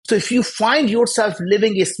So if you find yourself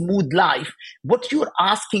living a smooth life, what you're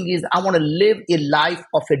asking is, I want to live a life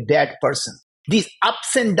of a dead person. These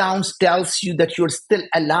ups and downs tells you that you're still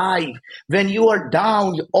alive. When you are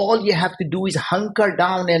down, all you have to do is hunker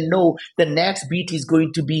down and know the next beat is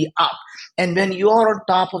going to be up. And when you are on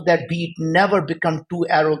top of that beat, never become too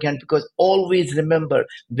arrogant, because always remember,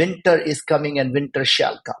 winter is coming and winter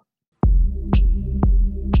shall come.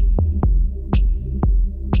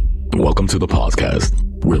 Welcome to the podcast,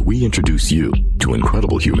 where we introduce you to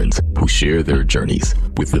incredible humans who share their journeys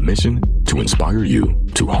with the mission to inspire you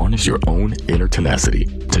to harness your own inner tenacity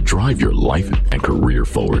to drive your life and career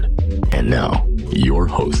forward. And now, your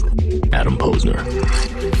host, Adam Posner.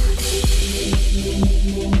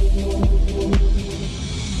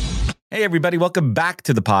 Hey, everybody. Welcome back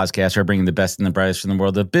to the podcast. We're bringing the best and the brightest from the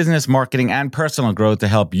world of business, marketing, and personal growth to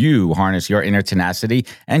help you harness your inner tenacity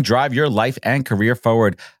and drive your life and career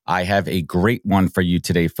forward. I have a great one for you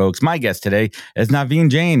today, folks. My guest today is Naveen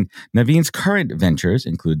Jain. Naveen's current ventures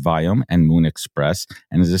include Viome and Moon Express,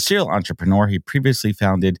 and as a serial entrepreneur, he previously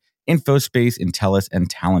founded InfoSpace, Intellis, and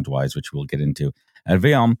TalentWise, which we'll get into. At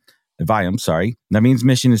Viome, Naveen's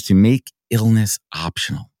mission is to make illness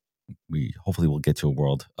optional. We hopefully will get to a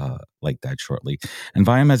world like that shortly. And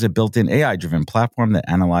Viome has a built-in AI-driven platform that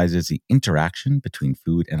analyzes the interaction between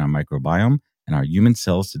food and our microbiome and our human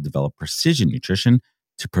cells to develop precision nutrition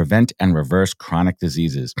to prevent and reverse chronic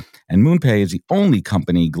diseases. And MoonPay is the only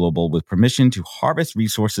company global with permission to harvest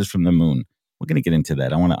resources from the moon. We're going to get into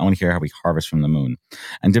that. I want to hear how we harvest from the moon.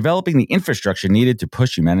 And developing the infrastructure needed to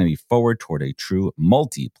push humanity forward toward a true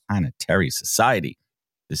multi-planetary society.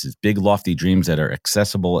 This is big, lofty dreams that are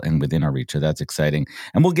accessible and within our reach. So that's exciting.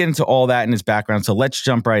 And we'll get into all that in his background. So let's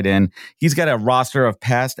jump right in. He's got a roster of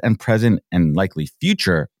past and present and likely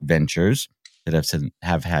future ventures that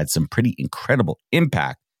have had some pretty incredible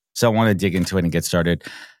impact. So I want to dig into it and get started.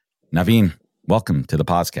 Naveen, welcome to the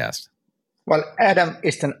podcast. Well, Adam,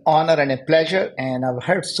 it's an honor and a pleasure. And I've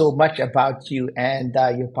heard so much about you and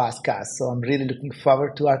your podcast. So I'm really looking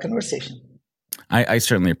forward to our conversation. I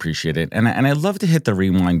certainly appreciate it. And I love to hit the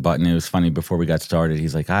rewind button. It was funny before we got started.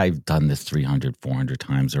 He's like, I've done this 300, 400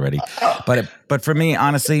 times already. But for me,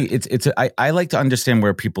 honestly, I like to understand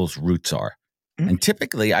where people's roots are. Mm-hmm. And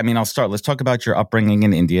typically, let's talk about your upbringing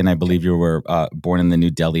in India. And I believe you were born in the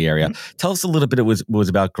New Delhi area. Mm-hmm. Tell us a little bit. It was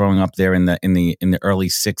about growing up there in the early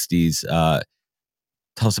 60s.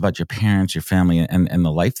 Tell us about your parents, your family, and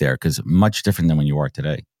the life there, because much different than when you are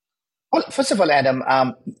today. Well, first of all, Adam,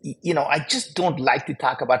 I just don't like to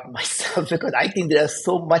talk about myself because I think there are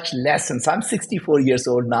so much lessons. I'm 64 years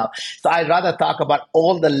old now. So I'd rather talk about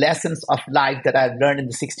all the lessons of life that I've learned in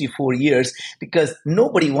the 64 years, because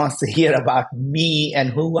nobody wants to hear about me and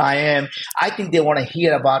who I am. I think they want to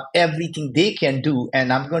hear about everything they can do.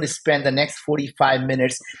 And I'm going to spend the next 45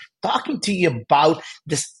 minutes talking to you about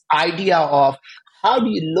this idea of how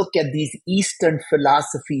do you look at these Eastern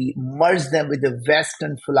philosophy, merge them with the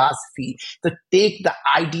Western philosophy, to take the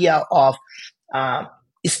idea of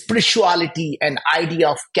spirituality and idea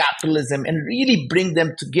of capitalism and really bring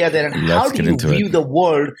them together? And how do you view the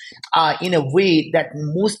world in a way that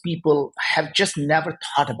most people have just never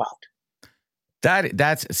thought about?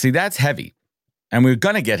 That's heavy. And we're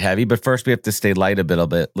going to get heavy, but first we have to stay light a little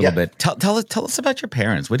bit. Tell us about your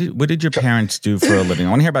parents. What did your parents do for a living?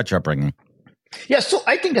 I want to hear about your upbringing. Yeah, so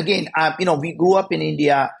I think, again, we grew up in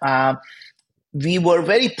India. We were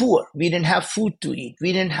very poor. We didn't have food to eat.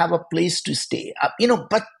 We didn't have a place to stay.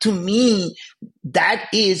 But to me, that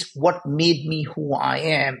is what made me who I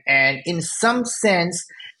am. And in some sense,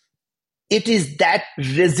 it is that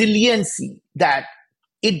resiliency that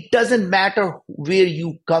it doesn't matter where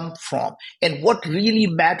you come from. And what really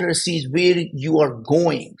matters is where you are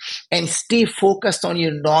going, and stay focused on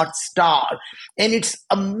your North Star. And it's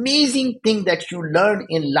amazing thing that you learn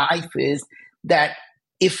in life is that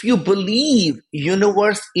if you believe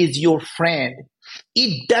universe is your friend,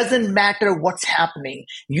 it doesn't matter what's happening.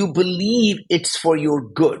 You believe it's for your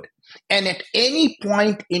good. And at any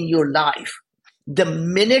point in your life, the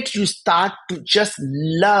minute you start to just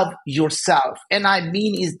love yourself, and I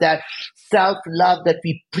mean is that self-love that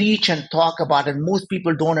we preach and talk about, and most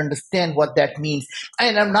people don't understand what that means.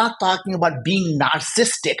 And I'm not talking about being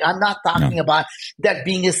narcissistic. I'm not talking about that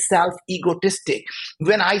being a self-egotistic.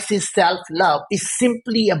 When I say self-love, it's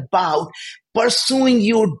simply about pursuing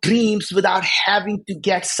your dreams without having to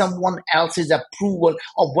get someone else's approval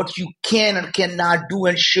of what you can and cannot do,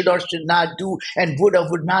 and should or should not do, and would or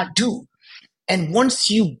would not do. And once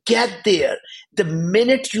you get there, the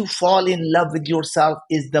minute you fall in love with yourself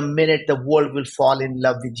is the minute the world will fall in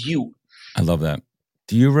love with you. I love that.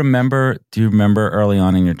 Do you remember early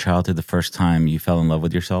on in your childhood the first time you fell in love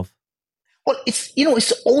with yourself? Well,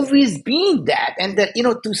 it's always been that, and that,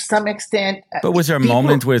 to some extent. But was there a people,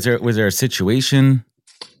 moment? Was there a situation?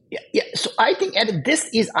 Yeah. So I think,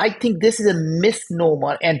 I think this is a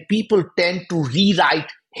misnomer, and people tend to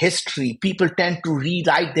rewrite history. People tend to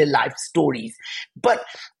rewrite their life stories, but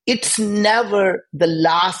it's never the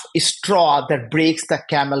last straw that breaks the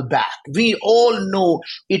camel back. We all know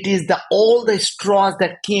it is all the straws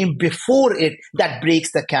that came before it that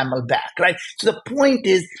breaks the camel back, right? So the point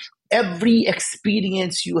is, every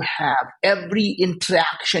experience you have, every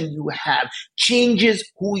interaction you have changes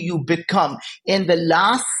who you become. And the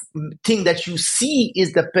last thing that you see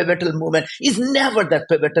is the pivotal moment, is never the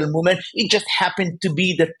pivotal moment. It just happened to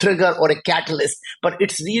be the trigger or a catalyst, but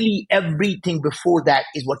it's really everything before that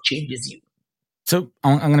is what changes you. So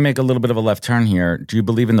I'm going to make a little bit of a left turn here. Do you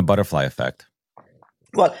believe in the butterfly effect?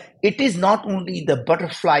 Well, it is not only the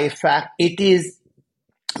butterfly effect, it is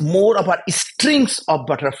more about strings of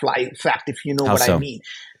butterfly effect, if you know How what so? I mean.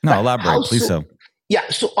 No, But elaborate, please. So yeah,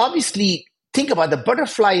 so obviously, think about the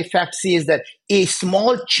butterfly effect says that a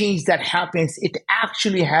small change that happens, it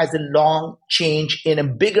actually has a long change and a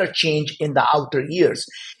bigger change in the outer years.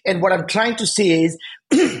 And what I'm trying to say is,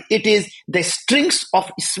 it is the strings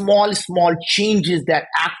of small changes that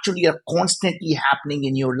actually are constantly happening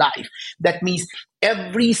in your life. That means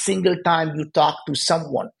every single time you talk to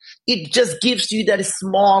someone, it just gives you that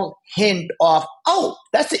small hint of, oh,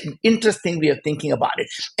 that's an interesting way of thinking about it.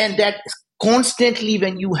 And that constantly,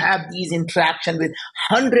 when you have these interactions with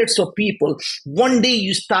hundreds of people, one day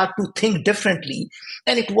you start to think differently.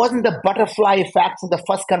 And it wasn't the butterfly effects in the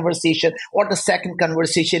first conversation or the second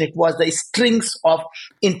conversation. It was the strings of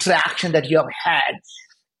interaction that you have had.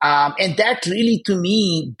 And that really, to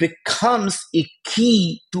me, becomes a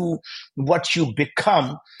key to what you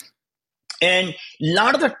become. And a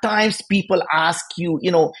lot of the times people ask you,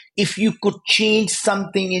 if you could change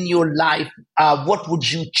something in your life, what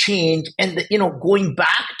would you change? And, going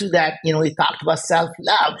back to that, we talked about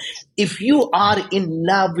self-love. If you are in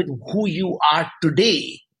love with who you are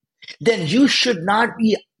today, then you should not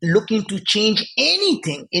be looking to change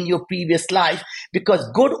anything in your previous life, because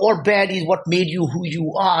good or bad is what made you who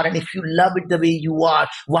you are. And if you love it the way you are,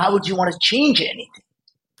 why would you want to change anything?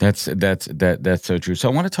 That's so true. So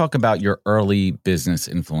I want to talk about your early business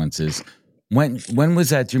influences. When was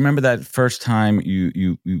that? Do you remember that first time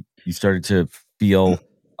you started to feel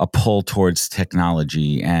a pull towards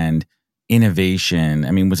technology and innovation? I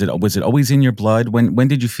mean, was it always in your blood? When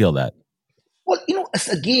did you feel that? Well,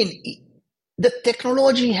 again, the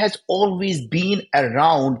technology has always been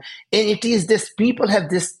around, and it is this, people have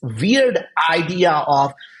this weird idea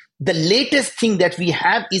of the latest thing that we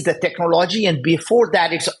have is the technology, and before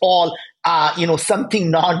that it's all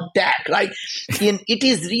something non-tech, right? And it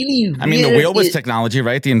is really weird. I mean, the wheel was technology,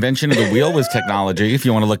 right? The invention of the wheel was technology, if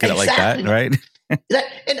you want to look at Exactly. it like that, right?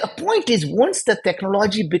 And a point is, once the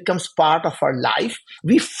technology becomes part of our life,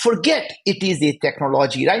 we forget it is a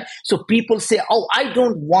technology, right? So people say, oh, I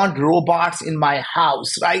don't want robots in my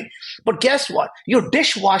house, right? But guess what? Your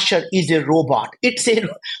dishwasher is a robot.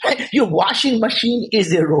 Your washing machine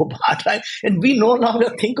is a robot, right? And we no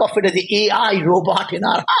longer think of it as the AI robot in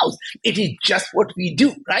our house. It is just what we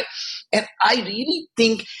do, right? And I really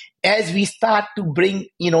think, as we start to bring,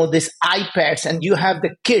 this iPads, and you have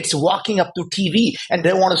the kids walking up to TV and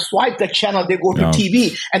they want to swipe the channel, they go to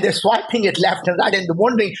TV and they're swiping it left and right and they're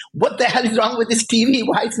wondering, what the hell is wrong with this TV?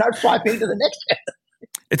 Why it's not swiping to the next channel?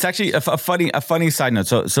 It's actually a funny side note.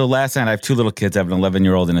 So last night I have two little kids. I have an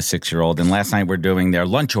 11-year-old and a 6-year-old. And last night we're doing their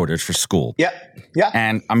lunch orders for school. Yeah.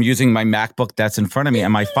 And I'm using my MacBook that's in front of me.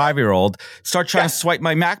 And my 5-year-old starts trying to swipe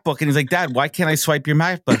my MacBook. And he's like, Dad, why can't I swipe your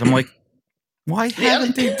MacBook? I'm like, why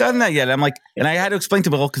haven't they done that yet? I'm like, and I had to explain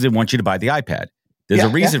to Bill, because they want you to buy the iPad. There's a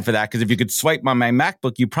reason for that, because if you could swipe on my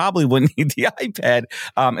MacBook, you probably wouldn't need the iPad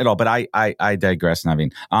at all. But I digress,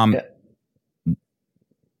 Naveen.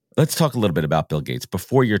 Let's talk a little bit about Bill Gates.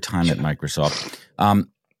 Before your time at Microsoft,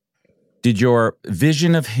 did your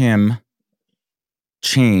vision of him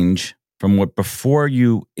change from what before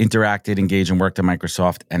you interacted, engaged, and worked at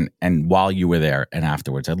Microsoft, and while you were there and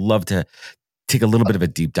afterwards? I'd love to take a little bit of a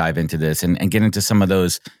deep dive into this and get into some of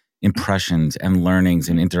those impressions and learnings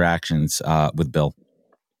and interactions with Bill.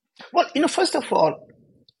 Well, first of all,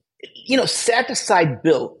 set aside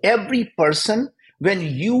Bill. Every person, when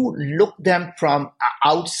you look them from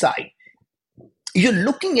outside, you're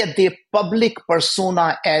looking at their public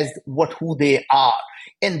persona as who they are.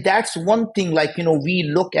 And that's one thing, like,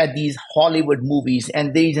 we look at these Hollywood movies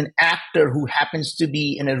and there is an actor who happens to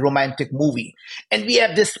be in a romantic movie. And we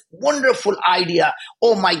have this wonderful idea,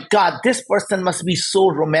 oh my God, this person must be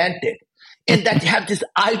so romantic. And that you have this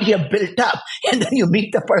idea built up, and then you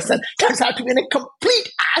meet the person, turns out to be a complete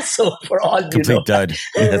asshole for all complete you know. dud.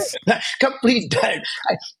 Yes. Complete dud.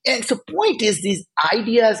 And so point is, these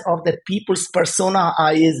ideas of the people's persona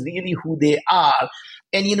is really who they are.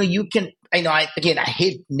 And you can, I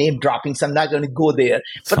hate name dropping, so I'm not going to go there.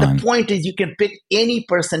 But Fine. the point is, you can pick any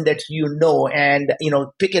person that you know, and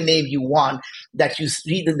pick a name you want that you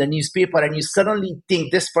read in the newspaper, and you suddenly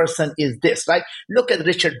think this person is this, right? Look at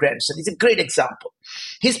Richard Branson. He's a great example.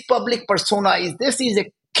 His public persona is this: is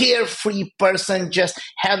a carefree person, just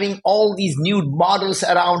having all these nude models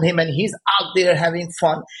around him, and he's out there having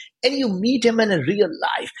fun. And you meet him in a real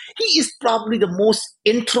life, he is probably the most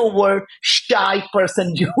introvert, shy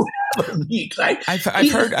person you would ever meet, right? I've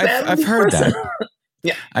heard that.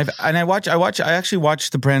 Yeah. I actually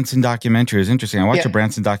watched the Branson documentary. It was interesting. I watched a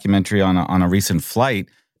Branson documentary on a recent flight.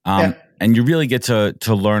 And you really get to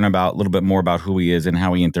learn about a little bit more about who he is and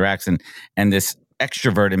how he interacts, and this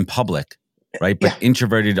extrovert in public, right? But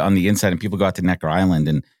introverted on the inside, and people go out to Necker Island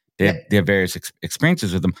and they have various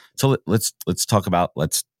experiences with them. So let's talk about,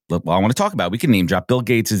 I want to talk about, we can name drop. Bill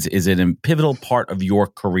Gates is a pivotal part of your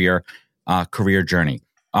career journey.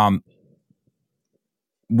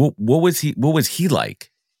 What was he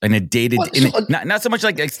like in a day-to-day, not so much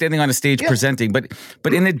like standing on a stage presenting, but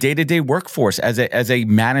in a day-to-day workforce as a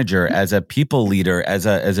manager, as a people leader, as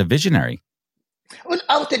a visionary? Well,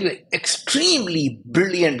 I'll tell you, extremely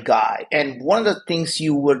brilliant guy. And one of the things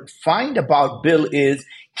you would find about Bill is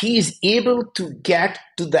he is able to get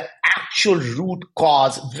to the actual root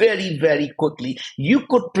cause very, very quickly. You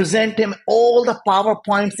could present him all the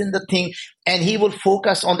PowerPoints in the thing, and he will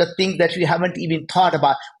focus on the thing that you haven't even thought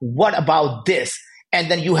about. What about this?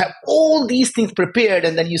 And then you have all these things prepared,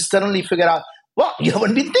 and then you suddenly figure out, well, you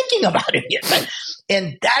haven't been thinking about it yet, right?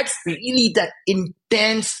 And that's really that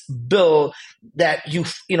intense Bill that you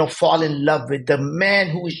fall in love with. The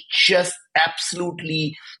man who is just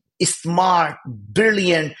absolutely smart,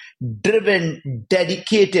 brilliant, driven,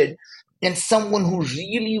 dedicated, and someone who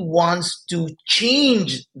really wants to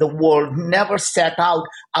change the world. Never set out,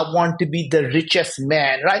 I want to be the richest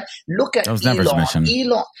man, right? Look at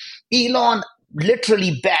Elon. Elon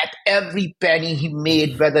literally bet every penny he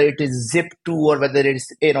made, whether it is Zip2 or whether it's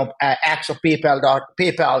acts of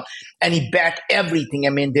PayPal, and he bet everything.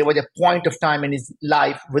 I mean, there was a point of time in his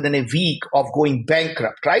life within a week of going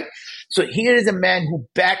bankrupt, right? So here is a man who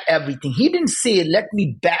bet everything. He didn't say, let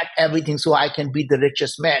me bet everything so I can be the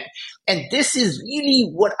richest man. And this is really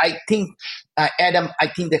what I think, Adam, I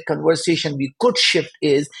think the conversation we could shift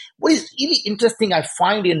is, what is really interesting I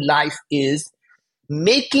find in life is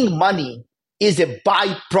making money is a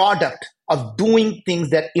byproduct of doing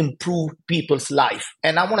things that improve people's life.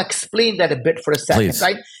 And I want to explain that a bit for a second, Please.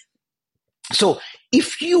 right? So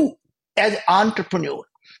if you, as an entrepreneur,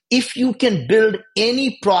 if you can build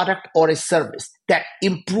any product or a service that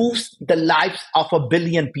improves the lives of 1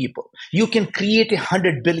 billion people, you can create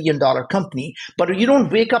 $100 billion company, but you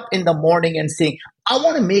don't wake up in the morning and say, I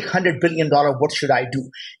want to make $100 billion. What should I do?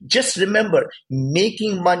 Just remember,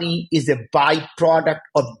 making money is a byproduct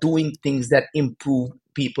of doing things that improve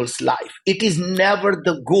people's life. It is never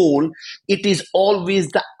the goal. It is always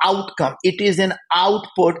the outcome. It is an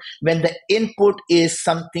output when the input is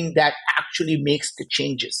something that actually makes the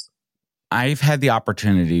changes. I've had the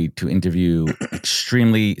opportunity to interview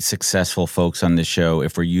extremely successful folks on this show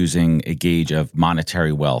if we're using a gauge of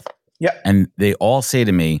monetary wealth. Yeah. And they all say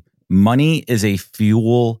to me, money is a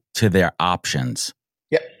fuel to their options.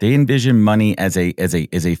 Yeah. They envision money as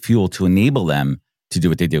a fuel to enable them to do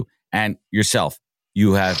what they do. And yourself,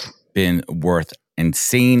 you have been worth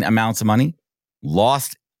insane amounts of money,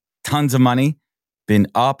 lost tons of money, been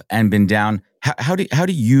up and been down. How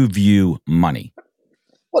do you view money?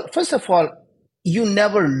 Well, first of all, you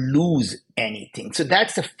never lose anything. So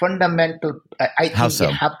that's a fundamental, I think. How so?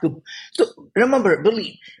 You have to. So remember,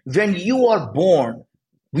 Billy, when you are born,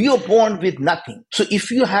 we are born with nothing. So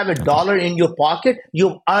if you have $1 in your pocket,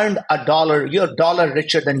 you've earned $1. You're $1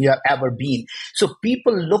 richer than you have ever been. So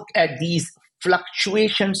people look at these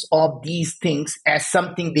fluctuations of these things as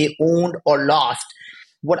something they owned or lost.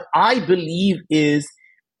 What I believe is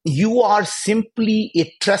you are simply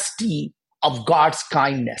a trustee of God's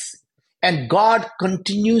kindness. And God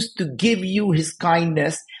continues to give you his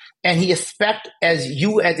kindness. And he expects as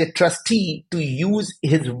you as a trustee to use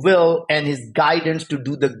his will and his guidance to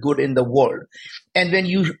do the good in the world. And when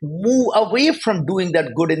you move away from doing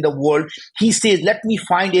that good in the world, he says, let me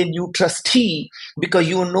find a new trustee because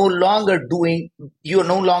you're no longer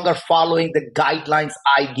following the guidelines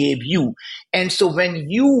I gave you. And so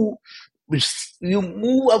when you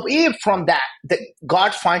move away from that,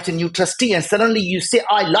 God finds a new trustee, and suddenly you say,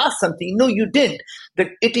 I lost something. No, you didn't.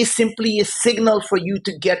 It is simply a signal for you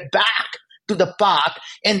to get back to the path.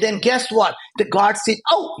 And then guess what? The God said,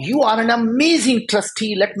 oh, you are an amazing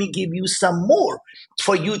trustee. Let me give you some more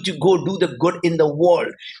for you to go do the good in the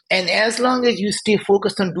world. And as long as you stay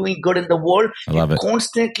focused on doing good in the world, you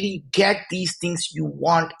constantly get these things you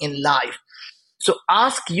want in life. So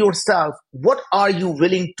ask yourself, what are you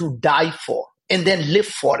willing to die for? And then live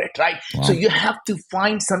for it, right? Wow. So you have to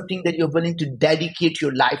find something that you're willing to dedicate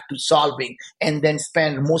your life to solving and then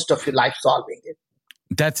spend most of your life solving it.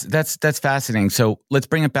 That's fascinating. So let's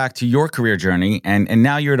bring it back to your career journey. And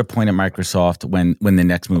now you're at a point at Microsoft when the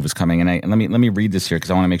next move is coming. And let me read this here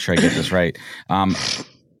because I want to make sure I get this right.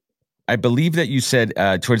 I believe that you said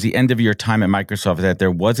towards the end of your time at Microsoft that there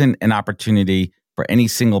wasn't an opportunity for any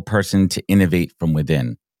single person to innovate from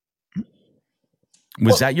within.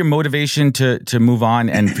 Was that your motivation to move on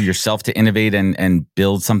and for yourself to innovate and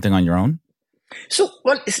build something on your own? So,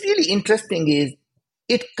 it's really interesting is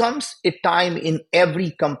it comes a time in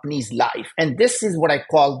every company's life. And this is what I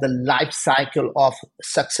call the life cycle of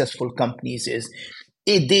successful companies is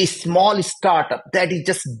a small startup that is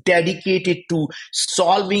just dedicated to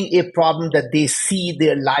solving a problem that they see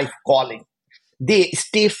their life calling. They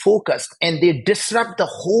stay focused and they disrupt the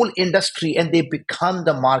whole industry and they become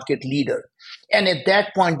the market leader. And at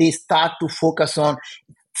that point, they start to focus on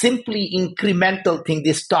simply incremental thing.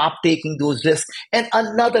 They stop taking those risks, and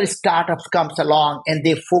another startup comes along and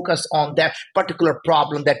they focus on that particular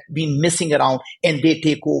problem that's been missing around and they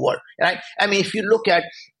take over, right? I mean, if you look at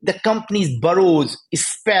the companies, Burroughs,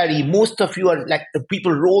 Sperry, most of you are like,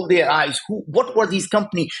 people roll their eyes. What were these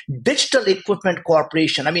companies? Digital Equipment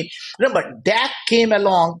Corporation. I mean, remember, that came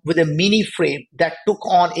along with a mini frame that took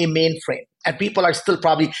on a mainframe. And people are still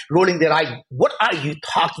probably rolling their eyes. What are you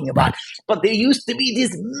talking about? But there used to be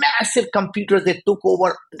these massive computers that took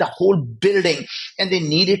over the whole building, and they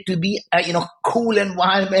needed to be a cool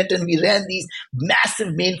environment. And we ran these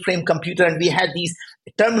massive mainframe computer, and we had these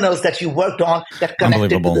terminals that you worked on that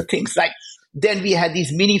connected to the things. Like then we had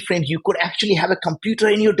these mini frames. You could actually have a computer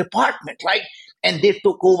in your department, right? And they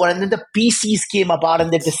took over, and then the PCs came about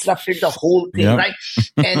and they disrupted the whole thing, right?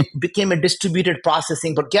 And became a distributed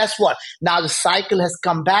processing. But guess what? Now the cycle has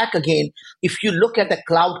come back again. If you look at the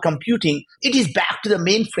cloud computing, it is back to the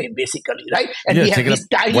mainframe basically, right? And we have these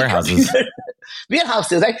tiny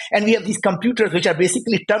warehouses, right? And we have these computers which are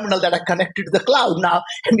basically terminals that are connected to the cloud now,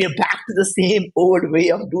 and we are back to the same old way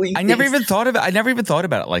of doing things. I never even thought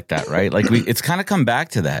about it like that, right? Like it's kind of come back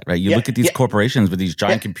to that, right? You look at these corporations with these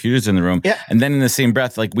giant computers in the room, and then in the same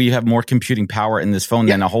breath, like we have more computing power in this phone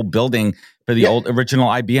than a whole building for the old original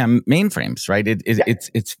IBM mainframes, right?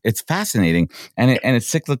 It's fascinating, and it's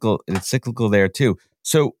cyclical. It's cyclical there too.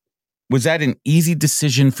 So, was that an easy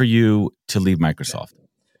decision for you to leave Microsoft?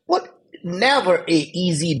 Well, never a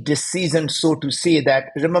easy decision, so to say.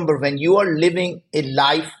 That remember, when you are living a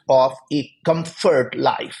life of a comfort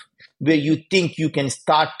life, where you think you can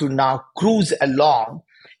start to now cruise along,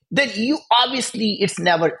 then you obviously it's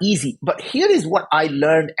never easy. But here is what I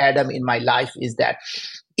learned, Adam, in my life is that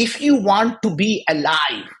if you want to be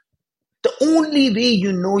alive, the only way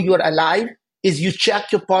you know you're alive is you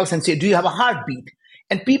check your pulse and say, do you have a heartbeat?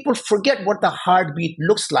 And people forget what the heartbeat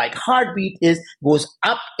looks like. Heartbeat goes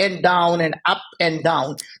up and down and up and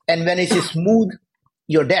down. And when it's smooth,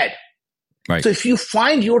 you're dead. Right. So if you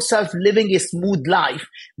find yourself living a smooth life,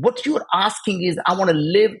 what you're asking is, I want to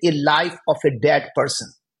live a life of a dead person.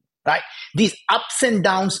 Right? These ups and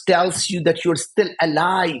downs tells you that you're still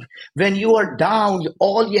alive. When you are down,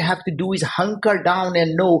 all you have to do is hunker down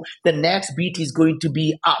and know the next beat is going to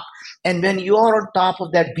be up. And when you are on top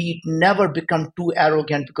of that beat, never become too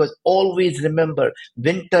arrogant, because always remember,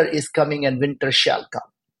 winter is coming and winter shall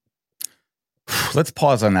come. Let's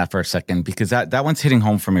pause on that for a second, because that one's hitting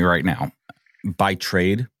home for me right now. By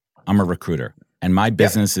trade, I'm a recruiter, and my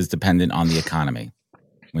business is dependent on the economy.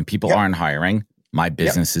 When people aren't hiring, my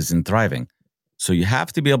business isn't thriving. So you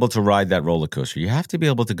have to be able to ride that roller coaster. You have to be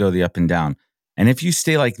able to go the up and down. And if you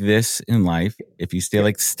stay like this in life, if you stay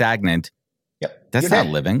like stagnant, that's not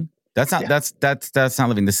living. That's not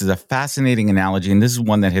living. This is a fascinating analogy, and this is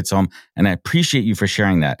one that hits home. And I appreciate you for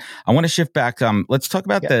sharing that. I want to shift back. Let's talk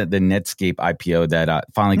about the Netscape IPO that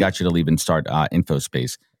finally got you to leave and start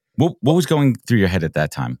InfoSpace. What was going through your head at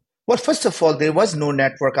that time? Well, first of all, there was no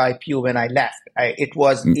network IPO when I left. I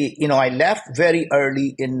left very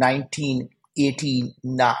early in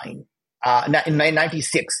 1989, in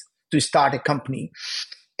 96 to start a company.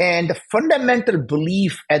 And the fundamental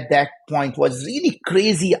belief at that point was really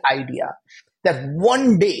crazy idea that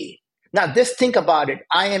one day, now just think about it.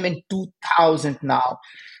 I am in 2000 now.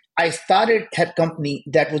 I started a company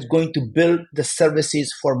that was going to build the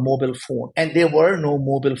services for mobile phone. And there were no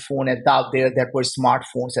mobile phone out there that were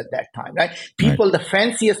smartphones at that time, right? People, the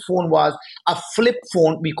fanciest phone was a flip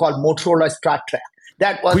phone we called Motorola StarTrack.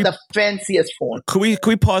 That was the fanciest phone. Could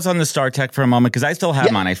we pause on the StarTech for a moment? Because I still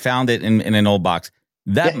have mine. I found it in an old box.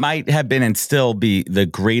 That might have been and still be the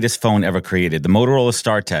greatest phone ever created. The Motorola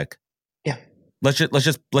StarTech. Yeah. Let's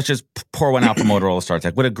just pour one out for Motorola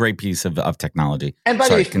StarTech. What a great piece of technology. And by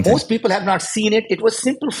the way, most people have not seen it. It was a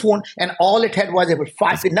simple phone, and all it had was about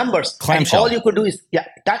 5 numbers. Clamshell. And all you could do is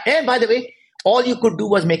and by the way, all you could do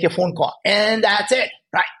was make a phone call, and that's it.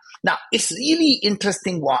 Right now, it's really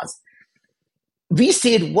interesting. Was we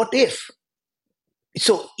said, what if?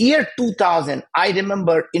 So year 2000, I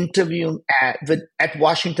remember interviewing at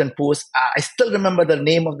Washington Post. I still remember the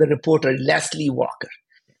name of the reporter, Leslie Walker.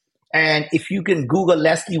 And if you can Google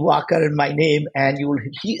Leslie Walker and my name, and you will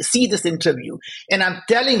see this interview. And I'm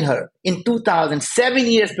telling her in 2000, 7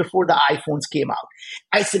 years before the iPhones came out,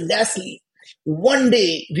 I said, Leslie, one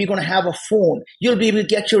day we're going to have a phone. You'll be able to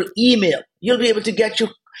get your email. You'll be able to get your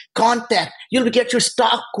contact. You'll get your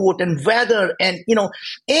stock quote and weather, and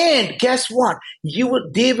and guess what?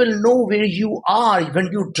 They will know where you are. When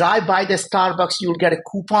you drive by the Starbucks, you'll get a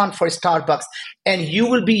coupon for Starbucks, and you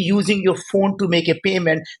will be using your phone to make a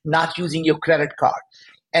payment, not using your credit card.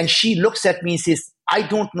 And she looks at me and says, I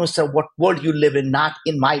don't know, sir, what world you live in, not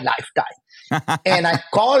in my lifetime. And I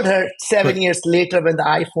called her 7 years later when the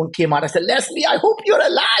iPhone came out. I said, Leslie, I hope you're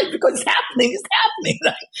alive because it's happening.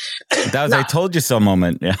 Right? That was I told you so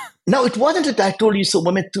moment. Yeah. No, it wasn't a I told you so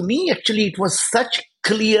moment. To me, actually, it was such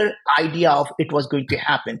clear idea of it was going to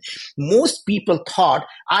happen. Most people thought,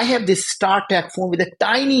 I have this StarTech phone with a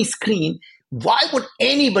tiny screen. Why would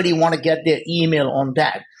anybody want to get their email on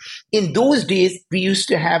that? In those days, we used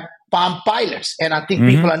to have Palm Pilots. And I think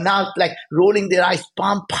people are now like rolling their eyes,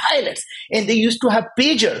 Palm Pilots. And they used to have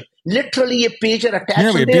pager, literally a pager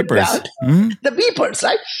attached to their belt. The beepers,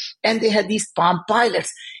 right? And they had these Palm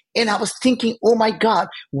Pilots. And I was thinking, oh my God,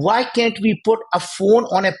 why can't we put a phone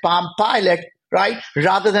on a Palm Pilot, right?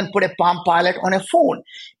 Rather than put a Palm Pilot on a phone.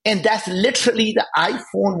 And that's literally the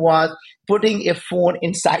iPhone was putting a phone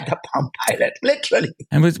inside the Palm Pilot, literally.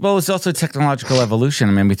 And it's also technological evolution.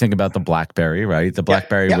 I mean, we think about the BlackBerry, right? The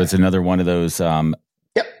BlackBerry was another one of those.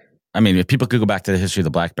 I mean, if people could go back to the history of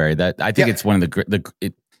the BlackBerry, that I think it's one of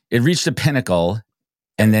it reached a pinnacle.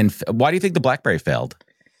 And then why do you think the BlackBerry failed?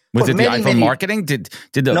 Was it the iPhone marketing? Did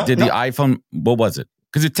the iPhone, what was it?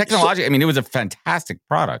 Because the technology, I mean, it was a fantastic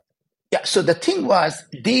product. Yeah, so the thing was,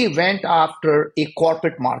 they went after a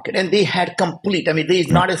corporate market, and they had complete. I mean, there is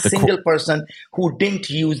not a single person who didn't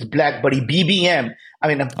use BlackBerry, BBM.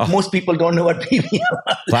 I mean, most people don't know what BBM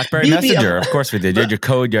was. BlackBerry Messenger, of course we did. You had your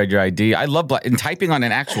code, you had your ID. I love and typing on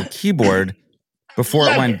an actual keyboard before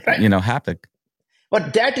it went, haptic.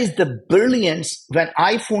 But that is the brilliance. When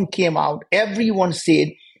iPhone came out, everyone said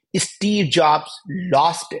Steve Jobs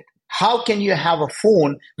lost it. How can you have a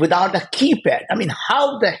phone without a keypad? I mean,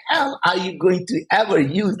 how the hell are you going to ever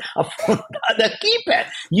use a phone without a keypad?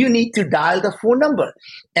 You need to dial the phone number.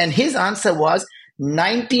 And his answer was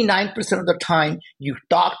 99% of the time you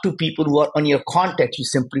talk to people who are on your contact. You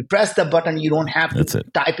simply press the button. You don't have to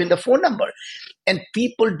type in the phone number. And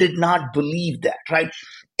people did not believe that, right?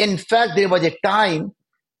 In fact, there was a time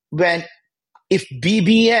when if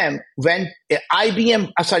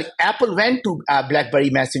Apple went to BlackBerry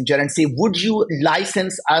Messenger and say, would you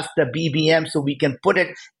license us the BBM so we can put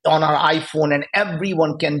it on our iPhone and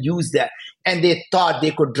everyone can use that? And they thought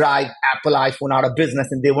they could drive Apple iPhone out of business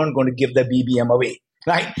and they weren't going to give the BBM away,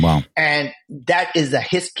 right? Wow. And that is the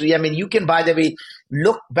history. I mean, you can, by the way,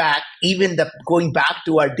 look back, even going back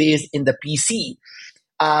to our days in the PC.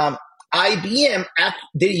 IBM,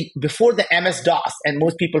 before the MS-DOS, and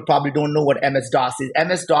most people probably don't know what MS-DOS is.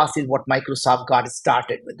 MS-DOS is what Microsoft got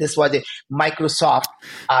started with. This was the Microsoft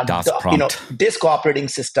disk operating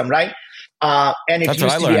system, right? And that's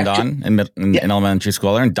what I learned in elementary school.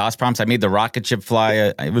 I learned DOS prompts. I made the rocket ship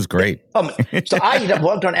fly. It was great. So I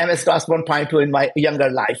worked on MS-DOS 1.2 in my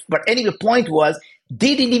younger life. But anyway, the point was,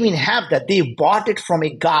 they didn't even have that. They bought it from a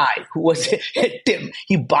guy who was Tim.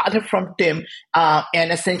 He bought it from Tim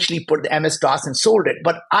and essentially put the MS-DOS and sold it.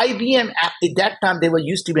 But IBM, at that time, there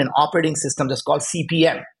used to be an operating system that's called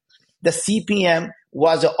CP/M. The CPM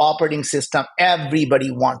was an operating system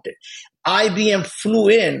everybody wanted. IBM flew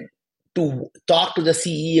in to talk to the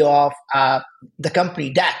CEO of the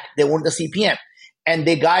company, DAC. They owned the CPM. And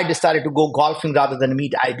the guy decided to go golfing rather than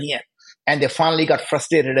meet IBM. And they finally got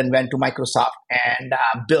frustrated and went to Microsoft, and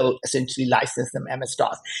Bill essentially licensed them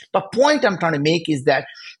MS-DOS. But point I'm trying to make is that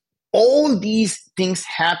all these things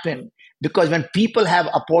happen because when people have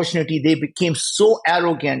opportunity, they became so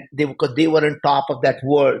arrogant because they were on top of that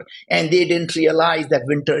world, and they didn't realize that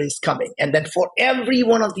winter is coming. And then for every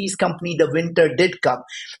one of these companies, the winter did come.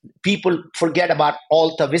 People forget about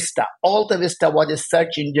Alta Vista. Alta Vista was a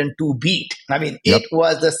search engine to beat. I mean, It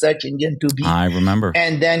was the search engine to beat. I remember.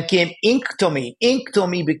 And then came Inktomi.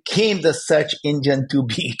 Inktomi became the search engine to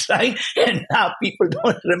beat, right? And now people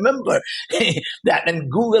don't remember that.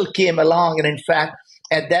 And Google came along, and in fact,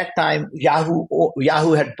 at that time,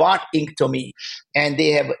 Yahoo had bought Inktomi, and they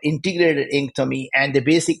have integrated Inktomi, and they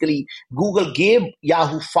basically, Google gave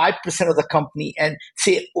Yahoo 5% of the company and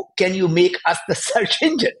say, can you make us the search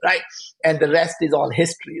engine, right? And the rest is all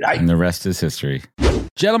history, right? And the rest is history.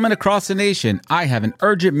 Gentlemen across the nation, I have an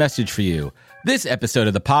urgent message for you. This episode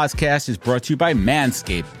of the podcast is brought to you by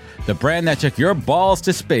Manscaped. The brand that took your balls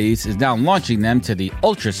to space is now launching them to the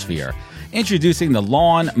ultrasphere. Introducing the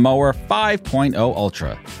Lawn Mower 5.0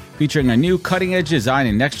 Ultra, featuring a new cutting-edge design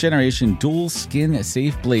and next-generation dual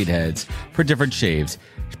skin-safe blade heads for different shaves.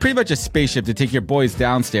 It's pretty much a spaceship to take your boys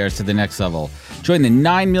downstairs to the next level. Join the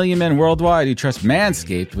 9 million men worldwide who trust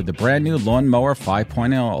Manscaped with the brand new Lawn Mower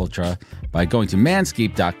 5.0 Ultra by going to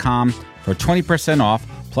manscaped.com for 20% off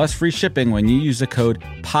plus free shipping when you use the code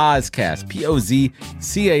POZCAST,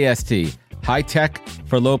 POZCAST. High tech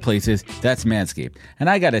for low places, that's Manscaped. And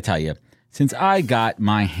I got to tell you, since I got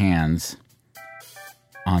my hands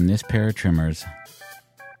on this pair of trimmers,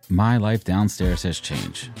 my life downstairs has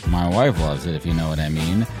changed. My wife loves it, if you know what I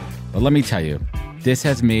mean. But let me tell you, this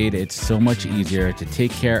has made it so much easier to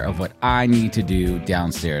take care of what I need to do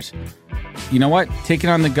downstairs. You know what? Take it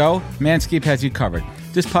on the go. Manscaped has you covered.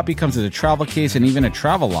 This puppy comes with a travel case and even a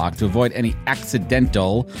travel lock to avoid any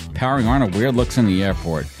accidental powering on or weird looks in the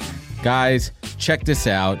airport. Guys, check this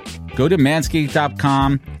out. Go to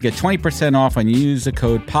manscaped.com, get 20% off when you use the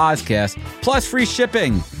code POZCAST, plus free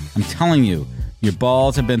shipping. I'm telling you, your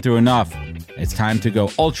balls have been through enough. It's time to go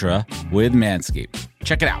ultra with Manscaped.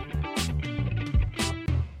 Check it out.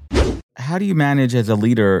 How do you manage as a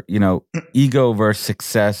leader, ego versus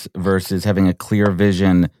success versus having a clear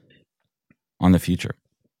vision on the future?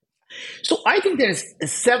 So I think there's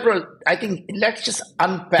several, let's just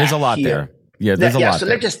unpack. There's a lot here. there. Yeah, there's a lot. So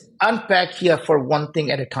there. let's just unpack here for one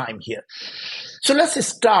thing at a time here. So let's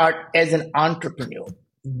just start as an entrepreneur.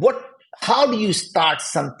 How do you start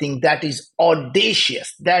something that is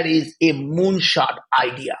audacious, that is a moonshot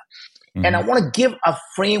idea? Mm-hmm. And I want to give a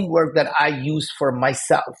framework that I use for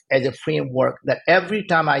myself as a framework that every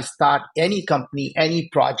time I start any company, any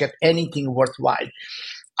project, anything worthwhile,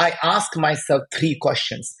 I ask myself 3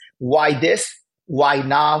 questions. Why this? Why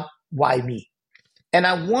now? Why me? And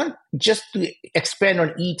I want just to expand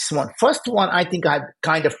on each one. First one, I think I've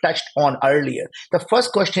kind of touched on earlier. The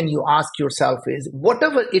first question you ask yourself is,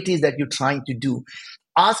 whatever it is that you're trying to do,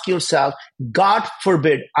 ask yourself, God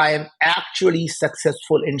forbid I am actually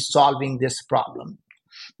successful in solving this problem.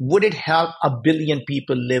 Would it help 1 billion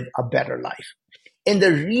people live a better life? And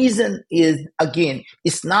the reason is, again,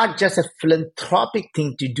 it's not just a philanthropic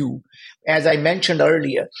thing to do. As I mentioned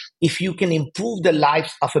earlier, if you can improve the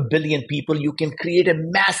lives of 1 billion people, you can create a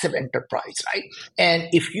massive enterprise, right? And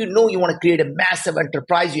if you know you want to create a massive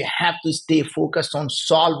enterprise, you have to stay focused on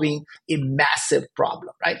solving a massive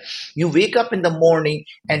problem, right? You wake up in the morning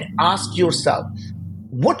and ask yourself,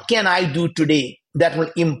 what can I do today that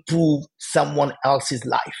will improve someone else's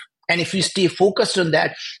life? And if you stay focused on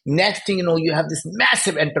that, next thing you know, you have this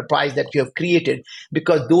massive enterprise that you have created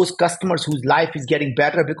because those customers whose life is getting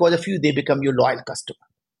better because of you, they become your loyal customer.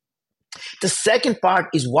 The second part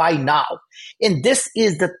is why now? And this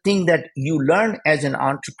is the thing that you learn as an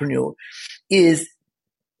entrepreneur is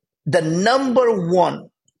the number one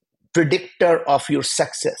predictor of your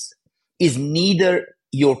success is neither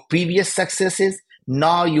your previous successes,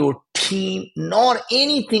 nor your team, nor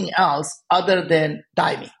anything else other than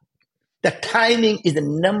timing. The timing is the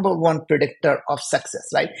number one predictor of success,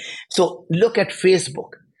 right? So look at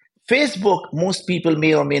Facebook. Facebook, most people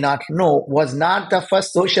may or may not know, was not the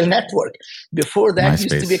first social network. Before that,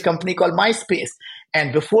 MySpace. used to be a company called MySpace.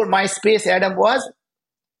 And before MySpace, Adam, was?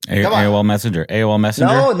 AOL Messenger. AOL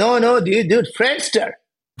Messenger. No, dude, Friendster.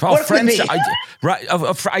 Oh,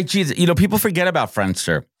 Friendster. Geez, people forget about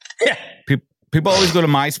Friendster. Yeah. People always go to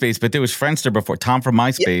MySpace, but there was Friendster before. Tom from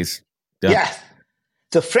MySpace. Yeah.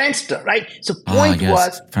 So Friendster, right? So Ah, point yes,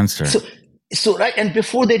 was, Friendster. so right, and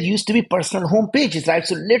before there used to be personal home pages, right?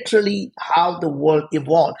 So literally how the world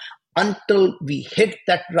evolved until we hit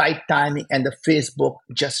that right timing and the Facebook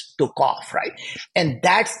just took off, right? And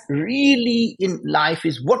that's really in life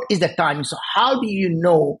is what is the timing? So how do you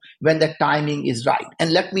know when the timing is right?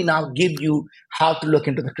 And let me now give you how to look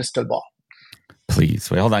into the crystal ball. Please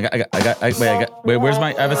wait. Hold on. Wait. Where's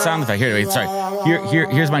my? I have a sound effect here. Wait, sorry.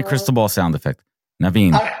 Here's my crystal ball sound effect.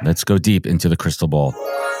 Naveen, let's go deep into the crystal ball.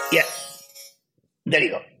 Yeah, there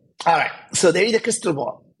you go. All right. So there is the crystal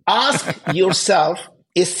ball. Ask yourself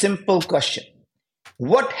a simple question.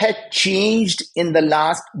 What had changed in the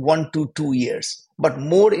last 1 to 2 years? But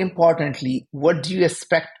more importantly, what do you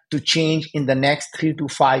expect to change in the next 3 to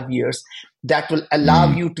 5 years that will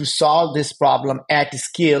allow you to solve this problem at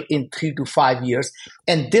scale in 3 to 5 years?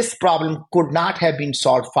 And this problem could not have been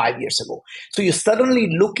solved 5 years ago. So you're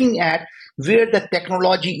suddenly looking at where the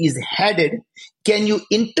technology is headed. Can you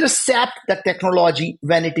intercept the technology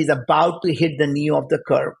when it is about to hit the knee of the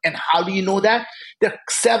curve? And how do you know that? There are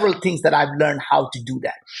several things that I've learned how to do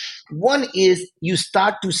that. One is you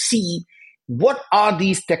start to see what are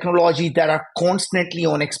these technologies that are constantly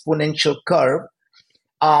on exponential curve,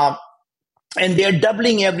 and they're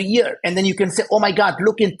doubling every year. And then you can say, oh my God,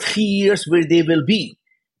 look in 3 years where they will be.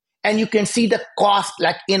 And you can see the cost,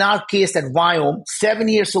 like in our case at Viome, 7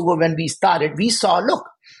 years ago when we started, we saw, look,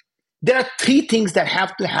 there are 3 things that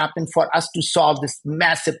have to happen for us to solve this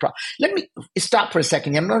massive problem. Let me stop for a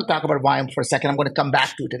second. I'm going to talk about Viome for a second. I'm going to come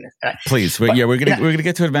back to it. Right? Please. We're going to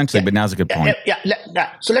get to it eventually, but now's a good point.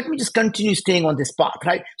 So let me just continue staying on this path,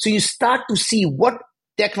 right? So you start to see what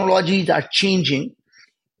technologies are changing.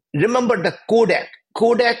 Remember the Kodak.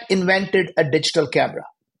 Kodak invented a digital camera.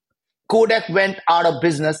 Kodak went out of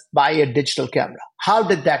business by a digital camera. How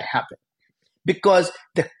did that happen? Because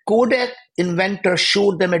the Kodak inventor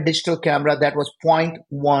showed them a digital camera that was 0.1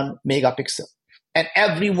 megapixel. And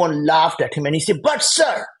everyone laughed at him. And he said, but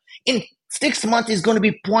sir, in 6 months it's going to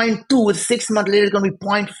be 0.2. 6 months later it's going to be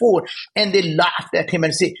 0.4. And they laughed at him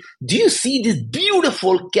and say, do you see these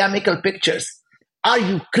beautiful chemical pictures? Are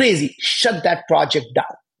you crazy? Shut that project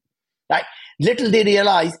down. Right? Little they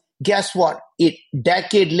realize, guess what? A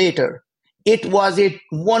decade later, it was a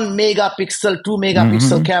 1 megapixel, 2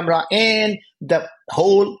 megapixel camera, and the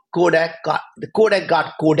whole Kodak got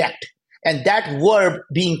Kodaked. And that verb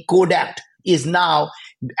being Kodaked is now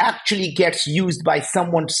actually gets used by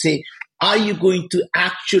someone to say, are you going to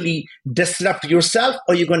actually disrupt yourself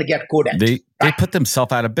or are you going to get Kodaked? They put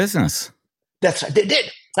themselves out of business. That's right. They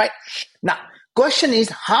did. Right. Now, question is,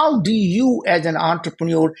 how do you as an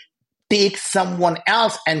entrepreneur take someone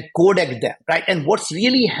else and Kodak them, right? And what's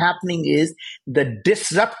really happening is the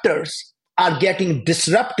disruptors are getting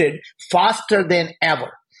disrupted faster than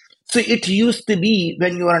ever. So it used to be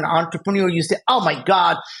when you are an entrepreneur, you say, oh my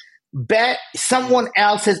God, someone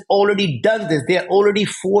else has already done this. They're already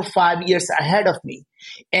 4 or 5 years ahead of me.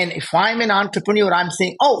 And if I'm an entrepreneur, I'm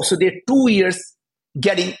saying, oh, so they're 2 years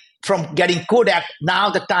getting Kodak.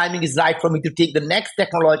 Now the timing is right for me to take the next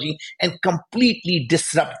technology and completely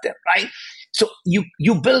disrupt them, right? So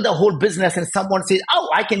you build a whole business and someone says, oh,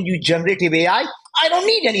 I can use generative AI. I don't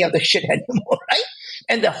need any of the shit anymore, right?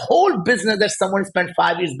 And the whole business that someone spent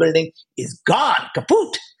 5 years building is gone,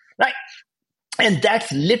 kaput, right? And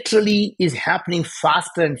that's literally is happening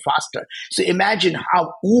faster and faster. So imagine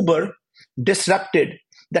how Uber disrupted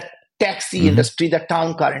the taxi industry, the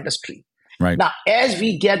town car industry. Right. Now, as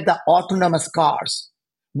we get the autonomous cars,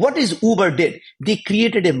 what is Uber did? They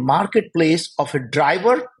created a marketplace of a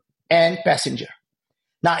driver and passenger.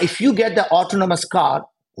 Now, if you get the autonomous car,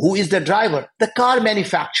 who is the driver? The car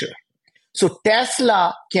manufacturer. So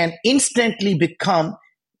Tesla can instantly become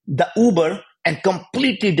the Uber and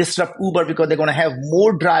completely disrupt Uber because they're going to have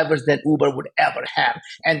more drivers than Uber would ever have.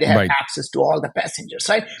 And they have access to all the passengers,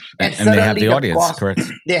 right? And they have the audience, correct?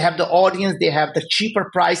 They have the audience, they have the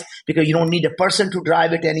cheaper price because you don't need a person to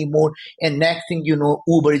drive it anymore. And next thing you know,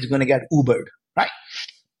 Uber is going to get Ubered, right?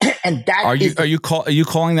 And that are you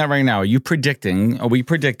calling that right now? Are we predicting,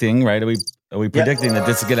 right? Are we predicting that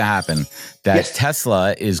this is going to happen? That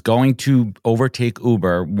Tesla is going to overtake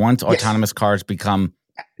Uber once autonomous cars become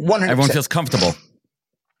 100%. Everyone feels comfortable.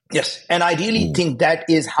 Yes. And I really think that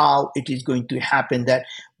is how it is going to happen, that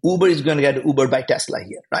Uber is going to get Ubered by Tesla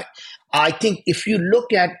here, right? I think if you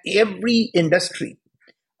look at every industry,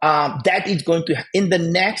 that is going to, in the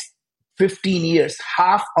next 15 years,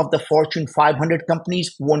 half of the Fortune 500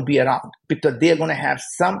 companies won't be around because they're going to have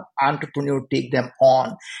some entrepreneur take them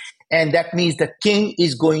on. And that means the king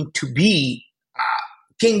is going to be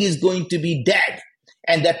dead.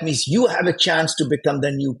 And that means you have a chance to become the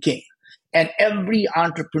new king. And every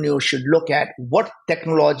entrepreneur should look at what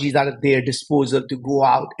technologies are at their disposal to go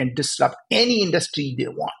out and disrupt any industry they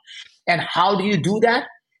want. And how do you do that?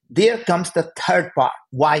 There comes the third part.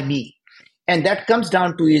 Why me? And that comes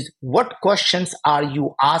down to is what questions are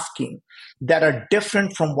you asking that are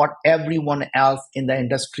different from what everyone else in the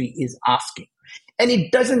industry is asking? And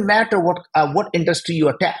it doesn't matter what industry you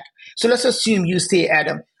attack. So let's assume you say,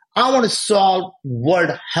 Adam, I want to solve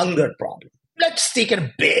world hunger problem. Let's take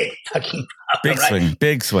a big fucking problem,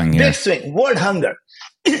 big swing, world hunger.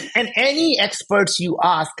 And any experts you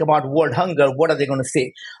ask about world hunger, what are they going to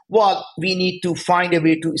say? Well, we need to find a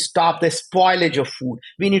way to stop the spoilage of food.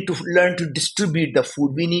 We need to learn to distribute the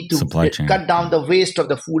food. We need to cut down the waste of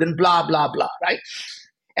the food and blah, blah, blah, right?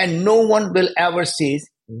 And no one will ever say,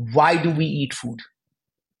 why do we eat food?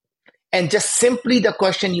 And just simply the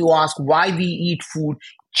question you ask, why we eat food,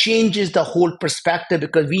 changes the whole perspective,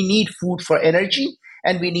 because we need food for energy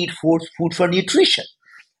and we need food for nutrition.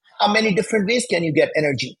 How many different ways can you get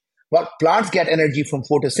energy? Well, plants get energy from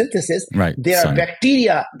photosynthesis. Right. There are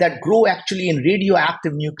bacteria that grow actually in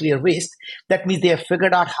radioactive nuclear waste. That means they have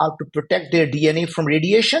figured out how to protect their DNA from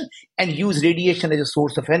radiation and use radiation as a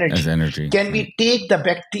source of energy. Can we take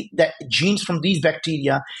the genes from these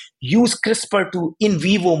bacteria, use CRISPR to in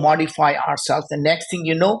vivo modify ourselves, and next thing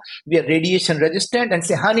you know, we are radiation resistant, and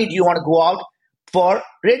say, honey, do you want to go out for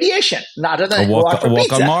radiation rather than go out for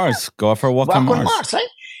pizza? On Mars. Go out for a walk on Mars. Right?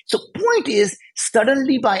 So point is,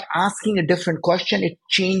 suddenly by asking a different question, it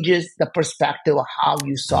changes the perspective of how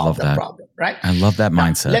you solve the problem, right? I love that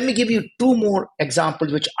mindset. Now, let me give you two more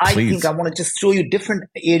examples, which I think I want to just show you different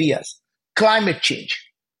areas. Climate change.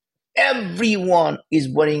 Everyone is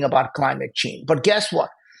worrying about climate change. But guess what?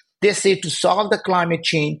 They say to solve the climate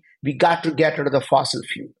change, we got to get rid of the fossil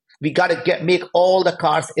fuel. We got to make all the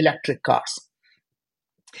cars electric cars.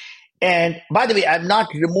 And by the way, I'm not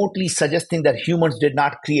remotely suggesting that humans did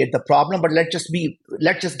not create the problem, but let's just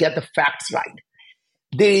get the facts right.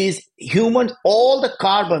 There is all the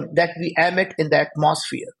carbon that we emit in the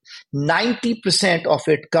atmosphere, 90% of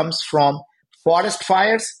it comes from forest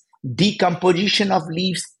fires, decomposition of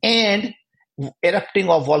leaves, and erupting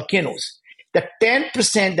of volcanoes. The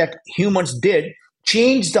 10% that humans did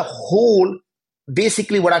changed the whole,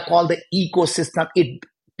 basically what I call the ecosystem.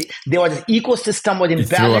 There was an ecosystem was in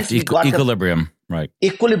balance. Equilibrium, right?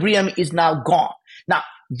 Equilibrium is now gone. Now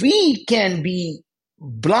we can be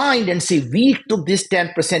blind and say we took this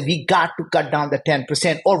 10%, we got to cut down the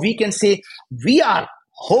 10%, or we can say we are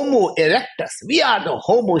Homo erectus, we are the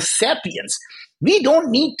Homo sapiens. We don't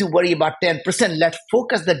need to worry about 10%. Let's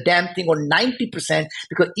focus the damn thing on 90%,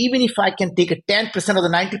 because even if I can take a 10% of the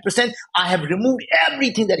 90%, I have removed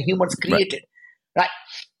everything that humans created, right?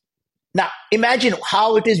 Now, imagine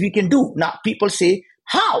how it is we can do. Now, people say,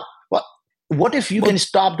 how? Well, what if you can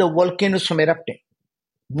stop the volcanoes from erupting?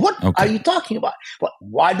 What are you talking about? Well,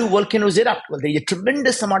 why do volcanoes erupt? Well, there's a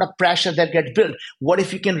tremendous amount of pressure that gets built. What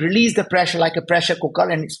if you can release the pressure like a pressure cooker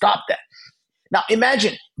and stop that? Now,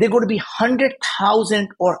 imagine there are going to be 100,000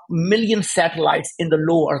 or million satellites in the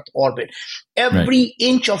low Earth orbit. Every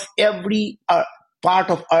inch of every part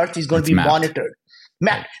of Earth is going to be monitored.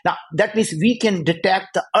 Now, that means we can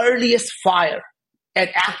detect the earliest fire and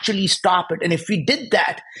actually stop it. And if we did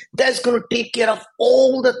that, that's going to take care of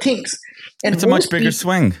all the things. And it's a much bigger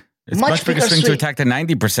swing. It's much bigger swing to attack the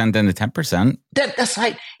 90% than the 10%. That's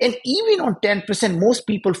right. And even on 10%, most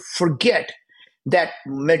people forget that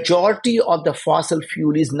majority of the fossil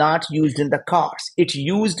fuel is not used in the cars. It's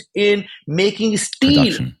used in making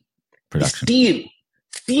steel, steel,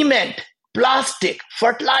 cement, plastic,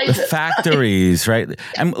 fertilizer. The factories, right?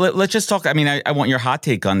 And let's just talk. I mean, I want your hot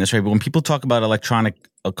take on this, right? But when people talk about electronic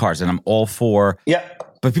cars, and I'm all for,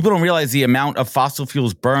 but people don't realize the amount of fossil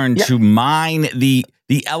fuels burned to mine the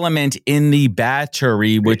element in the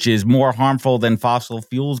battery, which is more harmful than fossil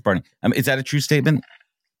fuels burning. Is that a true statement?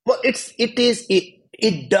 Well,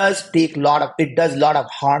 it does a lot of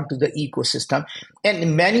harm to the ecosystem, and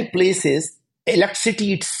in many places,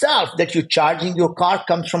 electricity itself that you're charging your car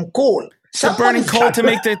comes from coal. So burning coal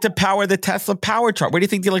to power the Tesla power truck. Where do you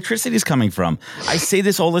think the electricity is coming from? I say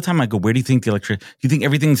this all the time. I go, where do you think the electricity? Do you think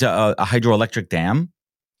everything's a hydroelectric dam?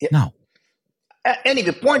 No. Anyway,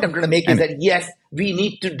 the point I'm trying to make is that yes, we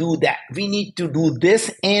need to do that. We need to do this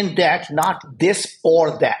and that, not this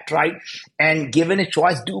or that, right? And given a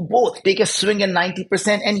choice, do both. Take a swing at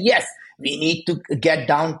 90%. And yes, we need to get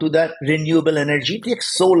down to the renewable energy. Take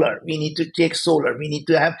solar. We need to take solar. We need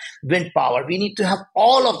to have wind power. We need to have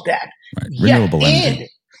all of that. Right. Renewable energy.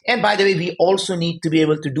 And by the way, we also need to be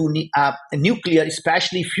able to do nuclear,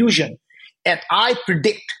 especially fusion. And I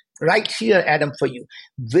predict right here, Adam, for you,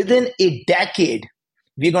 within a decade,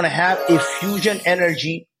 We're going to have a fusion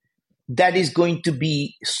energy that is going to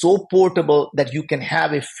be so portable that you can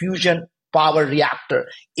have a fusion power reactor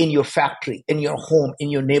in your factory, in your home, in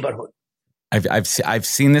your neighborhood. I've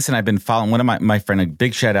seen this, and I've been following one of my friend. A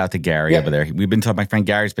big shout out to Gary over there. We've been talking. My friend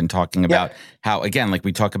Gary's been talking about how, again, like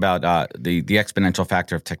we talk about the exponential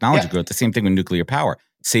factor of technology growth. The same thing with nuclear power: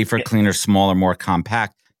 safer, cleaner, smaller, more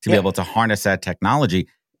compact to be able to harness that technology.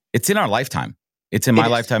 It's in our lifetime. It's in my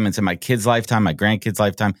lifetime. It's in my kids' lifetime, my grandkids'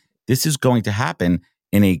 lifetime. This is going to happen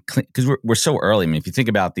in a because we're so early. I mean, if you think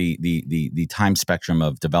about the time spectrum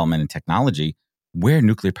of development and technology, where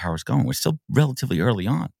nuclear power is going, we're still relatively early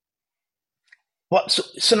on. Well,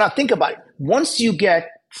 so now think about it. Once you get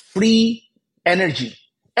free energy,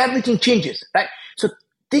 everything changes, right? So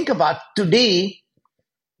think about today,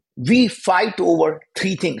 we fight over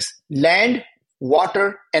three things: land,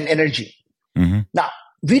 water, and energy. Mm-hmm. Now,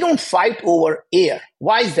 we don't fight over air.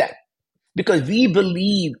 Why is that? Because we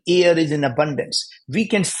believe air is in abundance. We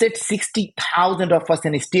can sit 60,000 of us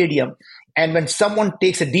in a stadium, and when someone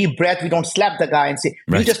takes a deep breath, we don't slap the guy and say,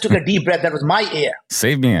 "You just took a deep breath. That was my air.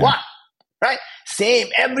 Save me." What? Right? Same.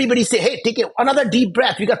 Everybody say, "Hey, take another deep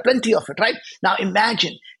breath. We got plenty of it," right? Now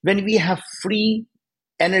imagine when we have free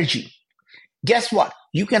energy. Guess what?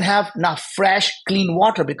 You can have now fresh, clean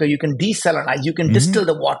water because you can desalinize, you can distill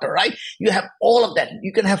the water, right? You have all of that.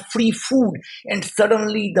 You can have free food, and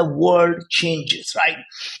suddenly the world changes, right?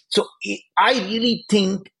 So I really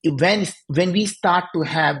think when we start to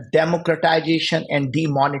have democratization and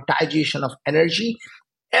demonetization of energy,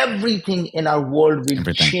 everything in our world will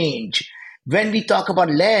change. When we talk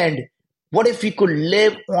about land, what if we could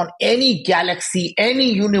live on any galaxy,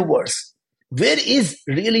 any universe? Where is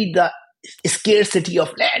really the scarcity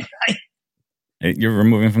of land, right? You're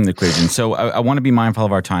removing from the equation. So I want to be mindful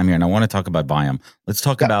of our time here, and I want to talk about Viome. Let's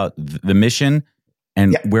talk about the mission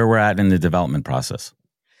and where we're at in the development process.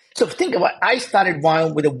 So think about it. I started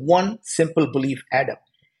Viome with one simple belief, Adam.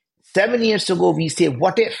 7 years ago, we say,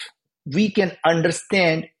 what if we can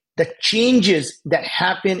understand the changes that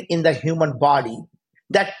happen in the human body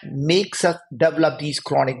that makes us develop these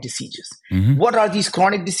chronic diseases? Mm-hmm. What are these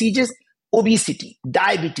chronic diseases? Obesity,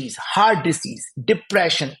 diabetes, heart disease,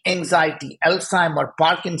 depression, anxiety, Alzheimer,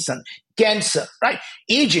 Parkinson, cancer, right?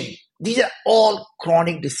 Aging. These are all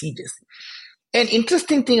chronic diseases. An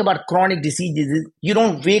interesting thing about chronic diseases is you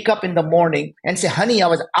don't wake up in the morning and say, "Honey, I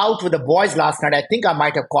was out with the boys last night. I think I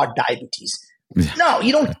might have caught diabetes." No,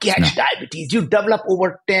 you don't catch diabetes. You develop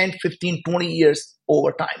over 10, 15, 20 years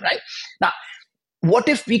over time, right? Now, what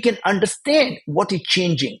if we can understand what is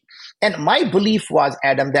changing? And my belief was,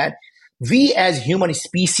 Adam, that we as human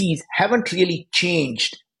species haven't really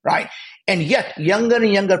changed, right? And yet younger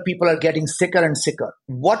and younger people are getting sicker and sicker.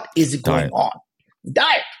 What is going on?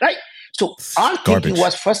 Diet, right? So our thinking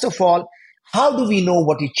was, first of all, how do we know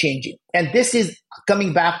what is changing? And this is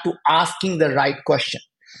coming back to asking the right question.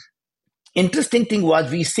 Interesting thing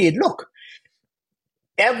was we said, look,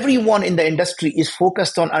 everyone in the industry is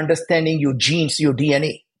focused on understanding your genes, your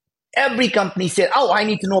DNA. Every company said, "Oh, I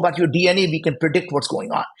need to know about your DNA. We can predict what's going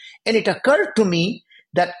on." And it occurred to me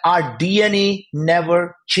that our DNA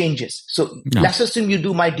never changes. So let's assume you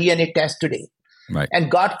do my DNA test today. Right. And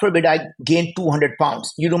God forbid I gain 200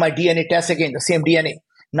 pounds. You do my DNA test again, the same DNA.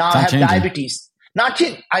 Now I have diabetes. Not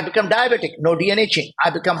change. I become diabetic. No DNA change. I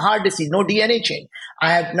become heart disease. No DNA change.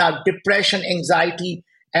 I have now depression, anxiety,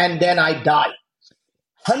 and then I die.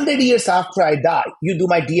 100 years after I die, you do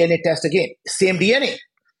my DNA test again. Same DNA.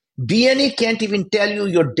 DNA can't even tell you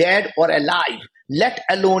you're dead or alive, let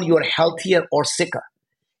alone you're healthier or sicker.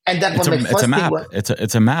 And that was my first thing.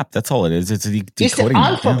 It's a map. That's all it is. It's a decoding an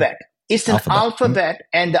alphabet. It's an alphabet,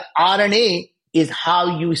 and the RNA is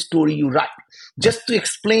how you story you write. Just to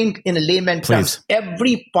explain in a layman terms,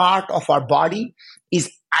 every part of our body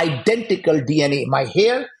is identical DNA. My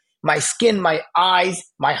hair, my skin, my eyes,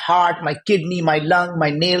 my heart, my kidney, my lung,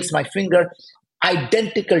 my nails, my finger,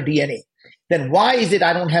 identical DNA. Then why is it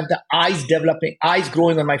I don't have the eyes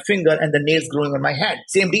growing on my finger and the nails growing on my hand?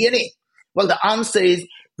 Same DNA. Well, the answer is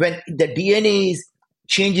when the DNA is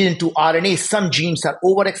changes into RNA, some genes are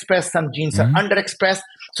overexpressed, some genes are underexpressed.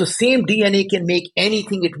 So same DNA can make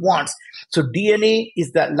anything it wants. So DNA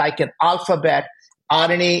is like an alphabet.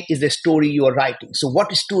 RNA is the story you are writing. So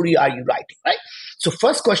what story are you writing, right? So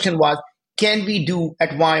first question was, can we do at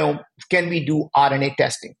Viome, can we do RNA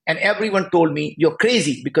testing? And everyone told me, you're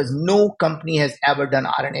crazy because no company has ever done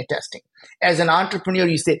RNA testing. As an entrepreneur,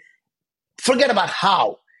 you say, forget about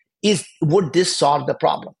how. Would this solve the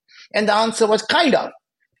problem? And the answer was kind of.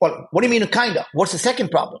 Well, what do you mean kind of? What's the second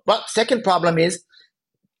problem? Well, second problem is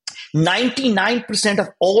 99% of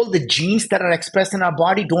all the genes that are expressed in our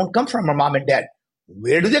body don't come from our mom and dad.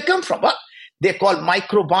 Where do they come from? Well, they're called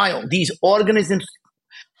microbiome. These organisms,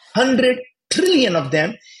 100 trillion of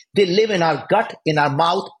them, they live in our gut, in our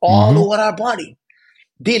mouth, all over our body.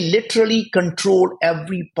 They literally control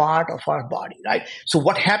every part of our body, right? So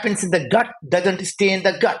what happens in the gut doesn't stay in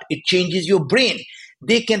the gut. It changes your brain.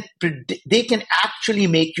 They can actually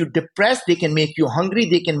make you depressed. They can make you hungry.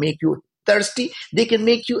 They can make you thirsty. They can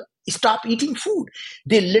make you stop eating food.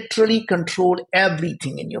 They literally control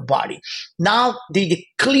everything in your body. Now, the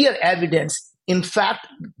clear evidence, in fact,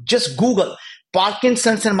 just Google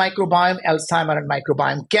Parkinson's and microbiome, Alzheimer and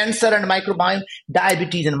microbiome, cancer and microbiome,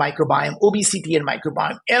 diabetes and microbiome, obesity and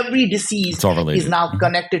microbiome. Every disease is now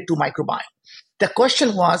connected to microbiome. The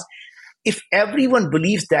question was, if everyone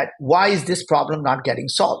believes that, why is this problem not getting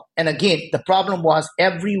solved? And again, the problem was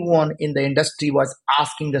everyone in the industry was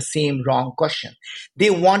asking the same wrong question.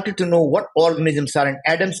 They wanted to know what organisms are in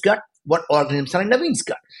Adam's gut, what organisms are in Naveen's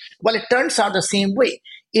gut. Well, it turns out the same way.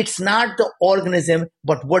 It's not the organism,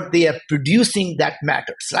 but what they are producing that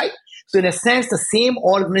matters, right? So in a sense, the same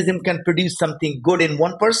organism can produce something good in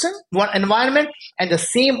one person, one environment, and the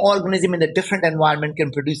same organism in a different environment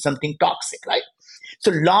can produce something toxic, right?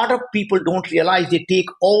 So a lot of people don't realize they take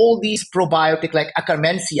all these probiotics like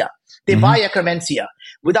Akkermansia. They buy Akkermansia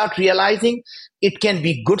without realizing it can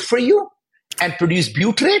be good for you and produce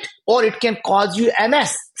butyrate, or it can cause you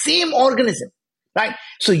MS, same organism. Right?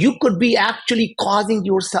 So you could be actually causing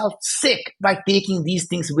yourself sick by taking these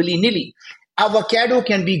things willy-nilly. Avocado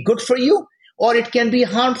can be good for you, or it can be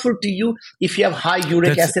harmful to you if you have high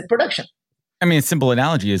uric acid production. I mean, a simple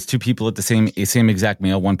analogy is two people at the same exact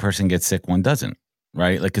meal. One person gets sick, one doesn't,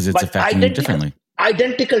 right? Like, because it's affecting you differently.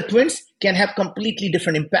 Identical twins can have completely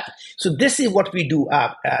different impact. So this is what we do,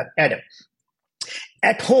 Adam.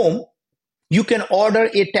 At home, you can order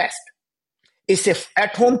a test. It's an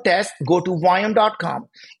at-home test. Go to Viome.com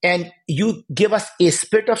and you give us a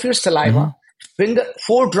spit of your saliva,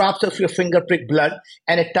 4 drops of your finger prick blood,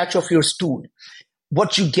 and a touch of your stool.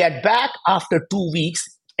 What you get back after 2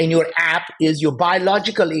 weeks in your app is your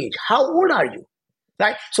biological age. How old are you?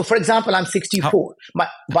 Right? So, for example, I'm 64. My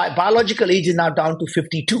biological age is now down to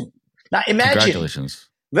 52. Now, imagine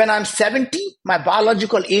when I'm 70, my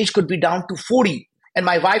biological age could be down to 40. And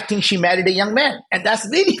my wife thinks she married a young man. And that's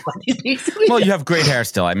really what it needs to be. Well, you have great hair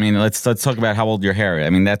still. I mean, let's talk about how old your hair is. I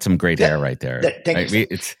mean, that's some great hair right there. Thank you.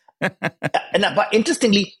 But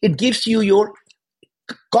interestingly, it gives you your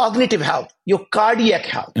cognitive health, your cardiac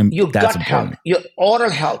health, your gut health, your oral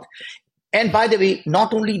health. And by the way,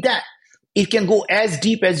 not only that, it can go as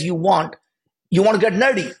deep as you want. You want to get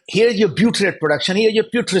nerdy. Here's your butyrate production. Here's your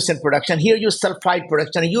putrescent production. Here's your sulfide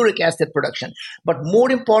production, uric acid production. But more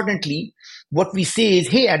importantly, what we say is,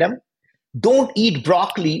 hey, Adam, don't eat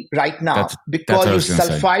broccoli right now because your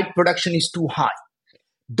sulfide production is too high.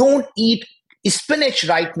 Don't eat spinach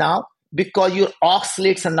right now because your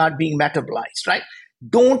oxalates are not being metabolized, right?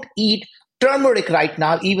 Don't eat turmeric right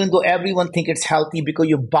now, even though everyone thinks it's healthy because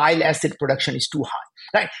your bile acid production is too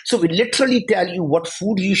high, right? So we literally tell you what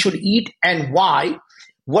food you should eat and why,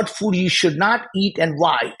 what food you should not eat and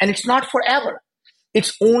why. And it's not forever.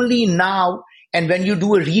 It's only now. And when you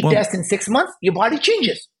do a retest in 6 months, your body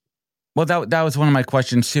changes. Well, that was one of my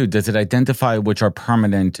questions too. Does it identify which are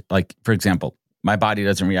permanent? Like, for example, my body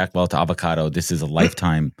doesn't react well to avocado. This is a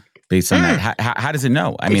lifetime based on that. How does it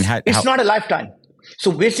know? I mean, it's not a lifetime.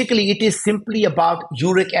 So basically, it is simply about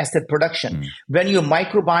uric acid production. When your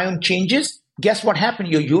microbiome changes, guess what happened?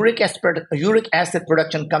 Your uric acid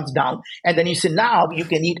production comes down. And then you say, now you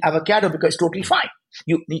can eat avocado because it's totally fine.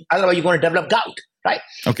 Otherwise, you're going to develop gout, right?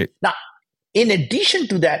 Okay. Now, in addition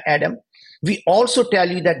to that, Adam, we also tell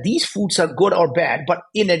you that these foods are good or bad, but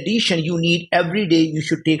in addition, you need every day, you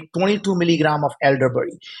should take 22 milligram of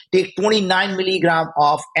elderberry, take 29 milligram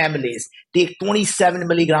of amylase, take 27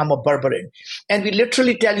 milligram of berberine. And we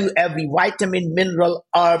literally tell you every vitamin, mineral,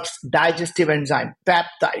 herbs, digestive enzyme,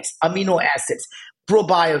 peptides, amino acids,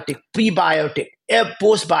 probiotic, prebiotic,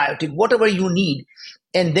 postbiotic, whatever you need.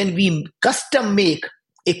 And then we custom make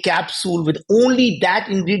a capsule with only that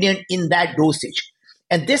ingredient in that dosage.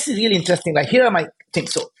 And this is really interesting. Like, here are my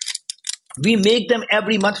things. So we make them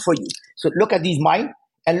every month for you. So look at these mine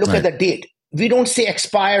and look at the date. We don't say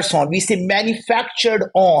expires on. We say manufactured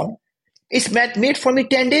on. It's made for me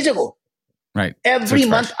 10 days ago. Right. Every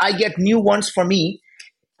month I get new ones for me.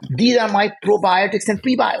 These are my probiotics and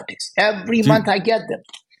prebiotics. Every month I get them.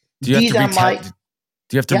 Do you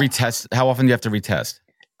have to retest? How often do you have to retest?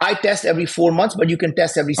 I test every 4 months, but you can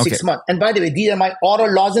test every 6 months. And by the way, these are my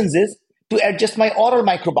oral lozenges to adjust my oral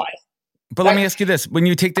microbiome. But let me ask you this: when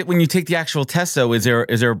you take the actual test, though, is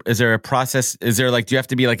there a process? Is there do you have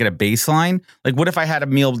to be at a baseline? Like, what if I had a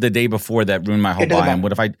meal the day before that ruined my whole biome?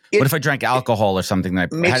 What if I drank alcohol or something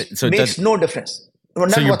that makes no difference?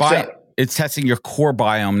 So your biome, it's testing your core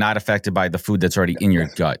biome, not affected by the food that's already in your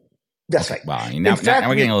gut. That's right. Wow. Now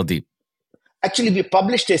we're getting a little deep. Actually, we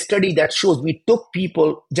published a study that shows we took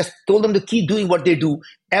people, just told them to keep doing what they do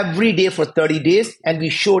every day for 30 days, and we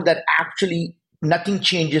showed that actually nothing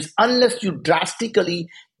changes unless you drastically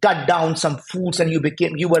cut down some foods and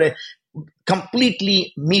you were a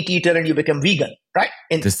completely meat eater and you become vegan, right?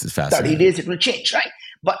 In this is fascinating. 30 days, it will change, right?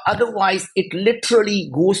 But otherwise, it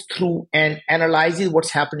literally goes through and analyzes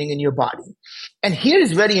what's happening in your body. And here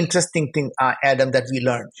is very interesting thing, Adam, that we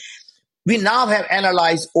learned. We now have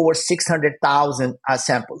analyzed over 600,000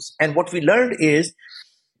 samples. And what we learned is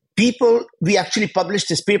we actually published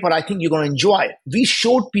this paper. I think you're going to enjoy it. We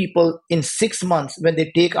showed people in 6 months when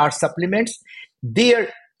they take our supplements,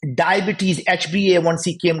 their diabetes,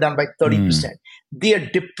 HbA1c came down by 30%. Their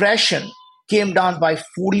depression came down by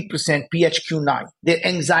 40%, PHQ-9. Their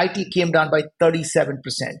anxiety came down by 37%.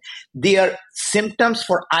 Their symptoms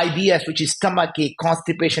for IBS, which is stomachache,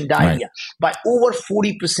 constipation, diarrhea, by over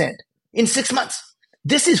 40% in 6 months.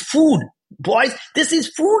 This is food, boys. This is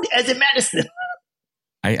food as a medicine.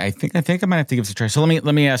 I think I might have to give this a try. So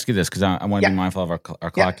let me ask you this, because I want to be mindful of our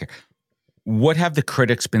clock here. What have the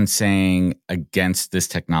critics been saying against this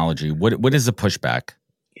technology? What is the pushback?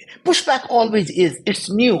 Pushback always is. It's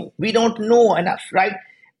new. We don't know enough, right?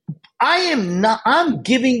 I'm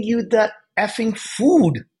giving you the effing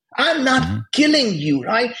food. I'm not killing you,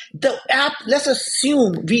 right? The app, let's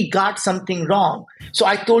assume we got something wrong. So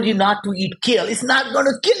I told you not to eat kale. It's not going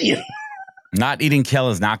to kill you. Not eating kale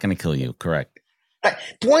is not going to kill you, correct? Right.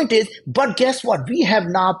 Point is, but guess what? We have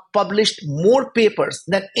now published more papers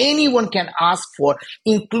than anyone can ask for,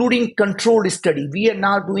 including controlled study. We are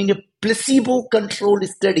now doing a placebo-controlled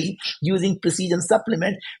study using precision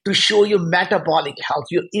supplement to show your metabolic health,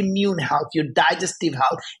 your immune health, your digestive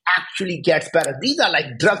health actually gets better. These are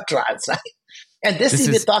like drug trials, right? And this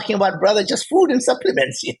is we're talking about, brother, just food and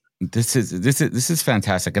supplements. This is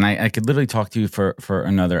fantastic, and I could literally talk to you for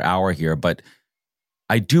another hour here, but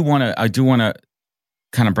I do want to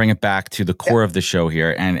kind of bring it back to the core of the show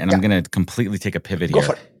here, and I'm going to completely take a pivot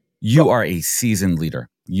here. You are a seasoned leader.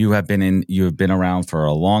 You have been around for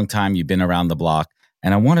a long time. You've been around the block,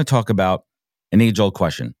 and I want to talk about an age-old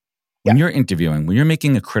question. When you're interviewing, when you're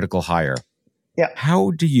making a critical hire,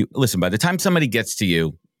 how do you listen? By the time somebody gets to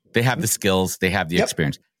you, they have the skills, they have the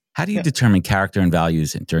experience. How do you determine character and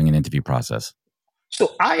values during an interview process?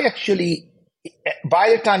 So I actually, by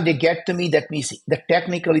the time they get to me, that means that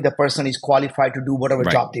technically the person is qualified to do whatever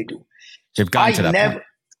job they do. They've gotten to that point.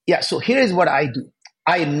 Yeah. So here's what I do.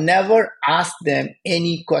 I never ask them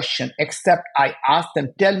any question except I ask them,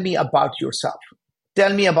 tell me about yourself.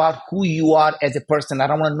 Tell me about who you are as a person. I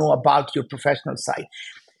don't want to know about your professional side.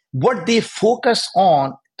 What they focus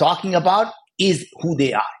on talking about is who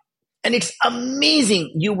they are. And it's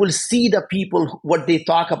amazing. You will see the people, what they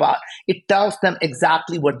talk about. It tells them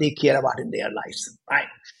exactly what they care about in their lives, right?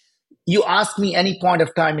 You ask me any point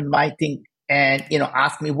of time in my thing and,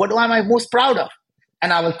 ask me, what am I most proud of?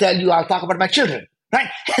 And I will tell you, I'll talk about my children, right?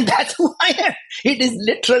 And that's who I am. It is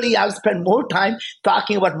literally, I'll spend more time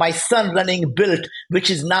talking about my son running Built, which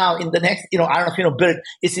is now in the next, I don't know if you know Built,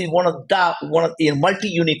 it's in one of the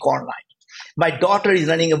multi-unicorn line. My daughter is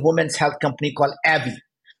running a women's health company called Abby.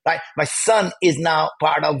 Right, my son is now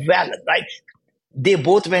part of Valid, right? They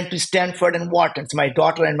both went to Stanford and Wharton. So my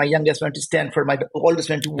daughter and my youngest went to Stanford. My oldest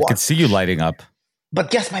went to Wharton. I could see you lighting up. But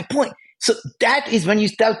guess my point. So that is when you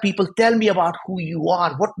tell people, tell me about who you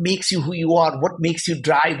are. What makes you who you are? What makes you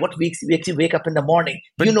drive? What makes you wake up in the morning?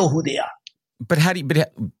 But, you know who they are. But how do you?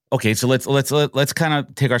 Okay, so let's kind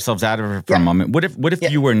of take ourselves out of it for a moment. What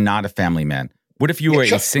if you were not a family man? What if you were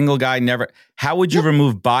a single guy, how would you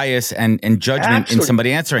remove bias and judgment in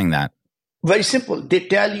somebody answering that? Very simple. They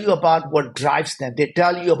tell you about what drives them. They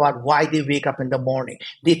tell you about why they wake up in the morning.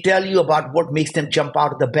 They tell you about what makes them jump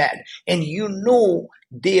out of the bed. And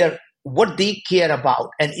what they care about.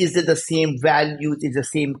 And is it the same values, is the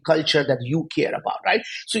same culture that you care about, right?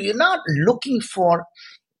 So you're not looking for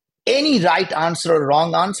any right answer or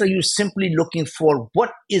wrong answer. You're simply looking for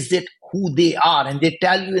what is it, who they are, and they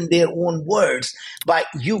tell you in their own words by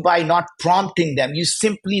not prompting them. You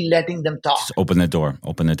simply letting them talk. Just open the door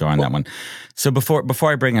on that one. So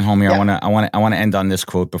before I bring it home here, I want to end on this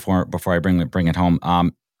quote before I bring it home.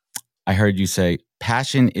 I heard you say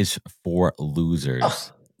passion is for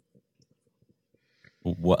losers.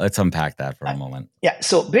 Well, let's unpack that for a moment. Yeah.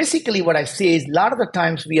 So basically what I say is a lot of the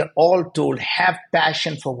times we are all told have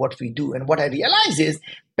passion for what we do. And what I realize is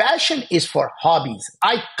passion is for hobbies.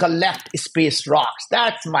 I collect space rocks.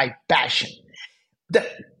 That's my passion. The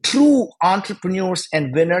true entrepreneurs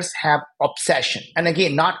and winners have obsession. And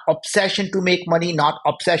again, not obsession to make money, not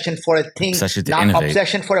obsession for a thing, not innovate.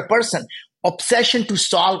 Obsession for a person, obsession to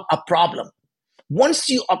solve a problem. Once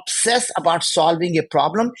you obsess about solving a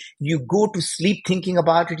problem, you go to sleep thinking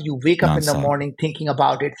about it. You wake up in the morning thinking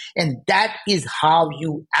about it. And that is how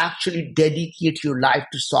you actually dedicate your life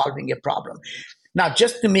to solving a problem. Now,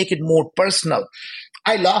 just to make it more personal,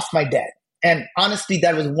 I lost my dad. And honestly,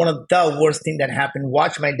 that was one of the worst things that happened.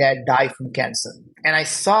 Watch my dad die from cancer. And I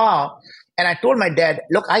told my dad,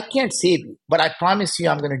 look, I can't save you, but I promise you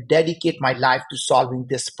I'm going to dedicate my life to solving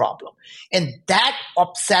this problem. And that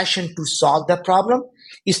obsession to solve the problem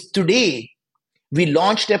is today we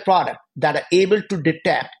launched a product that are able to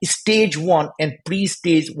detect stage 1 and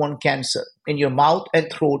pre-stage 1 cancer in your mouth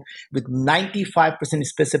and throat with 95%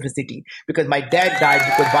 specificity. Because my dad died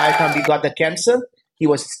because by the time we got the cancer, he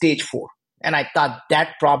was stage 4. And I thought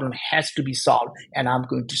that problem has to be solved, and I'm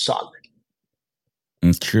going to solve it.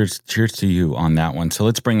 And cheers to you on that one. So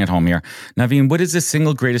let's bring it home here. Naveen, what is the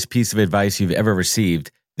single greatest piece of advice you've ever received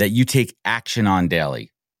that you take action on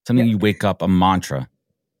daily? Something you wake up, a mantra.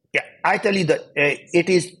 Yeah, I tell you that it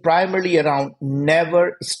is primarily around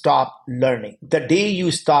never stop learning. The day you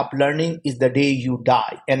stop learning is the day you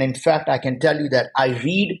die. And in fact, I can tell you that I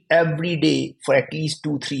read every day for at least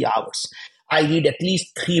 2-3 hours. I read at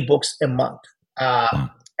least 3 books a month.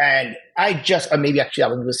 And I just, or maybe actually I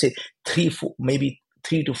was going to say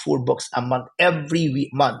 3 to 4 books a month, every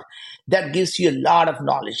month. That gives you a lot of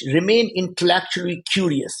knowledge. Remain intellectually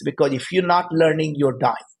curious, because if you're not learning, you're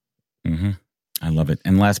dying. Mm-hmm. I love it.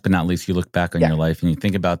 And last but not least, you look back on your life and you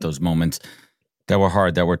think about those moments that were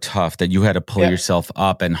hard, that were tough, that you had to pull yourself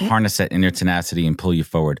up and harness that inner tenacity and pull you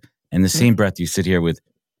forward. In the same breath, you sit here with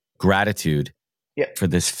gratitude for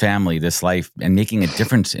this family, this life, and making a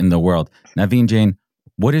difference in the world. Naveen Jain,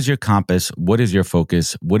 what is your compass? What is your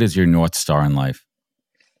focus? What is your North Star in life?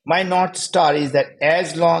 My North Star is that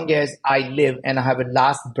as long as I live and I have a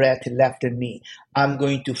last breath left in me, I'm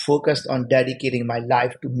going to focus on dedicating my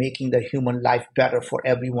life to making the human life better for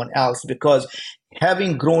everyone else. Because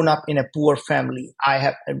having grown up in a poor family,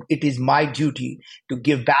 it is my duty to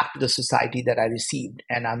give back to the society that I received,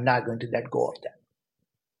 and I'm not going to let go of that.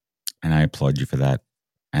 And I applaud you for that.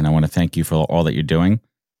 And I want to thank you for all that you're doing.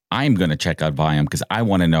 I'm going to check out Viome because I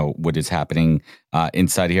want to know what is happening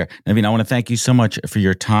inside here. Naveen, I want to thank you so much for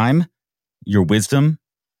your time, your wisdom,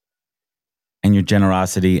 and your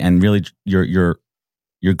generosity, and really your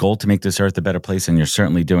goal to make this earth a better place. And you're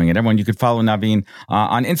certainly doing it. Everyone, you can follow Naveen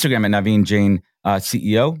on Instagram at Naveen Jain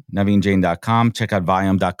CEO, NaveenJain.com. Check out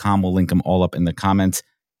Viome.com. We'll link them all up in the comments.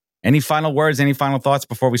 Any final words, any final thoughts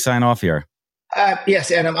before we sign off here?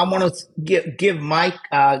 Yes, Adam, I want to give my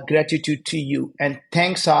gratitude to you, and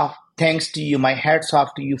thanks to you, my hats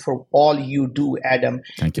off to you for all you do, Adam.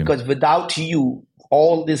 Thank you. Because without you,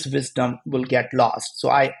 all this wisdom will get lost. So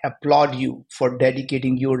I applaud you for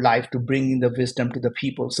dedicating your life to bringing the wisdom to the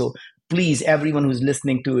people. So please, everyone who's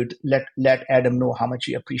listening to it, let Adam know how much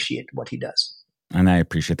you appreciate what he does. And I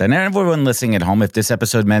appreciate that. And everyone listening at home, if this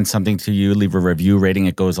episode meant something to you, leave a review rating.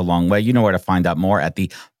 It goes a long way. You know where to find out more at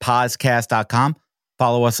thepodcast.com.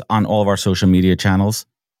 Follow us on all of our social media channels.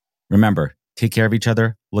 Remember, take care of each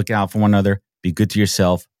other, look out for one another, be good to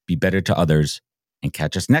yourself, be better to others, and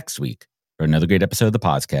catch us next week for another great episode of the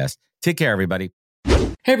podcast. Take care, everybody.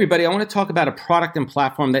 Hey, everybody. I want to talk about a product and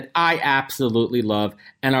platform that I absolutely love,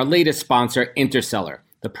 and our latest sponsor, Interseller,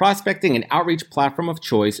 the prospecting and outreach platform of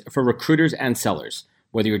choice for recruiters and sellers.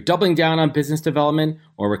 Whether you're doubling down on business development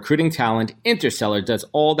or recruiting talent, Interseller does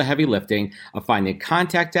all the heavy lifting of finding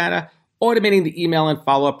contact data, automating the email and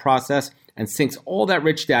follow-up process, and syncs all that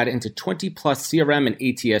rich data into 20-plus CRM and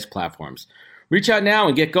ATS platforms. Reach out now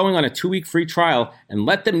and get going on a 2-week free trial, and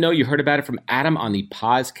let them know you heard about it from Adam on the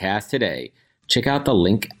podcast today. Check out the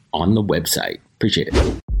link on the website. Appreciate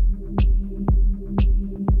it.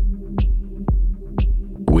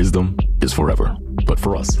 Wisdom is forever, but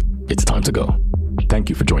for us, it's time to go. Thank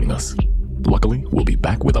you for joining us. Luckily, we'll be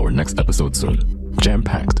back with our next episode soon,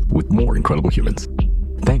 jam-packed with more incredible humans.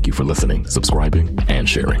 Thank you for listening, subscribing, and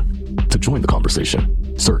sharing. To join the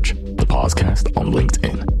conversation, search the podcast on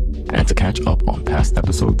LinkedIn. And to catch up on past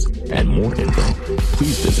episodes and more info,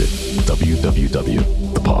 please visit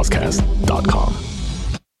www.thepodcast.com.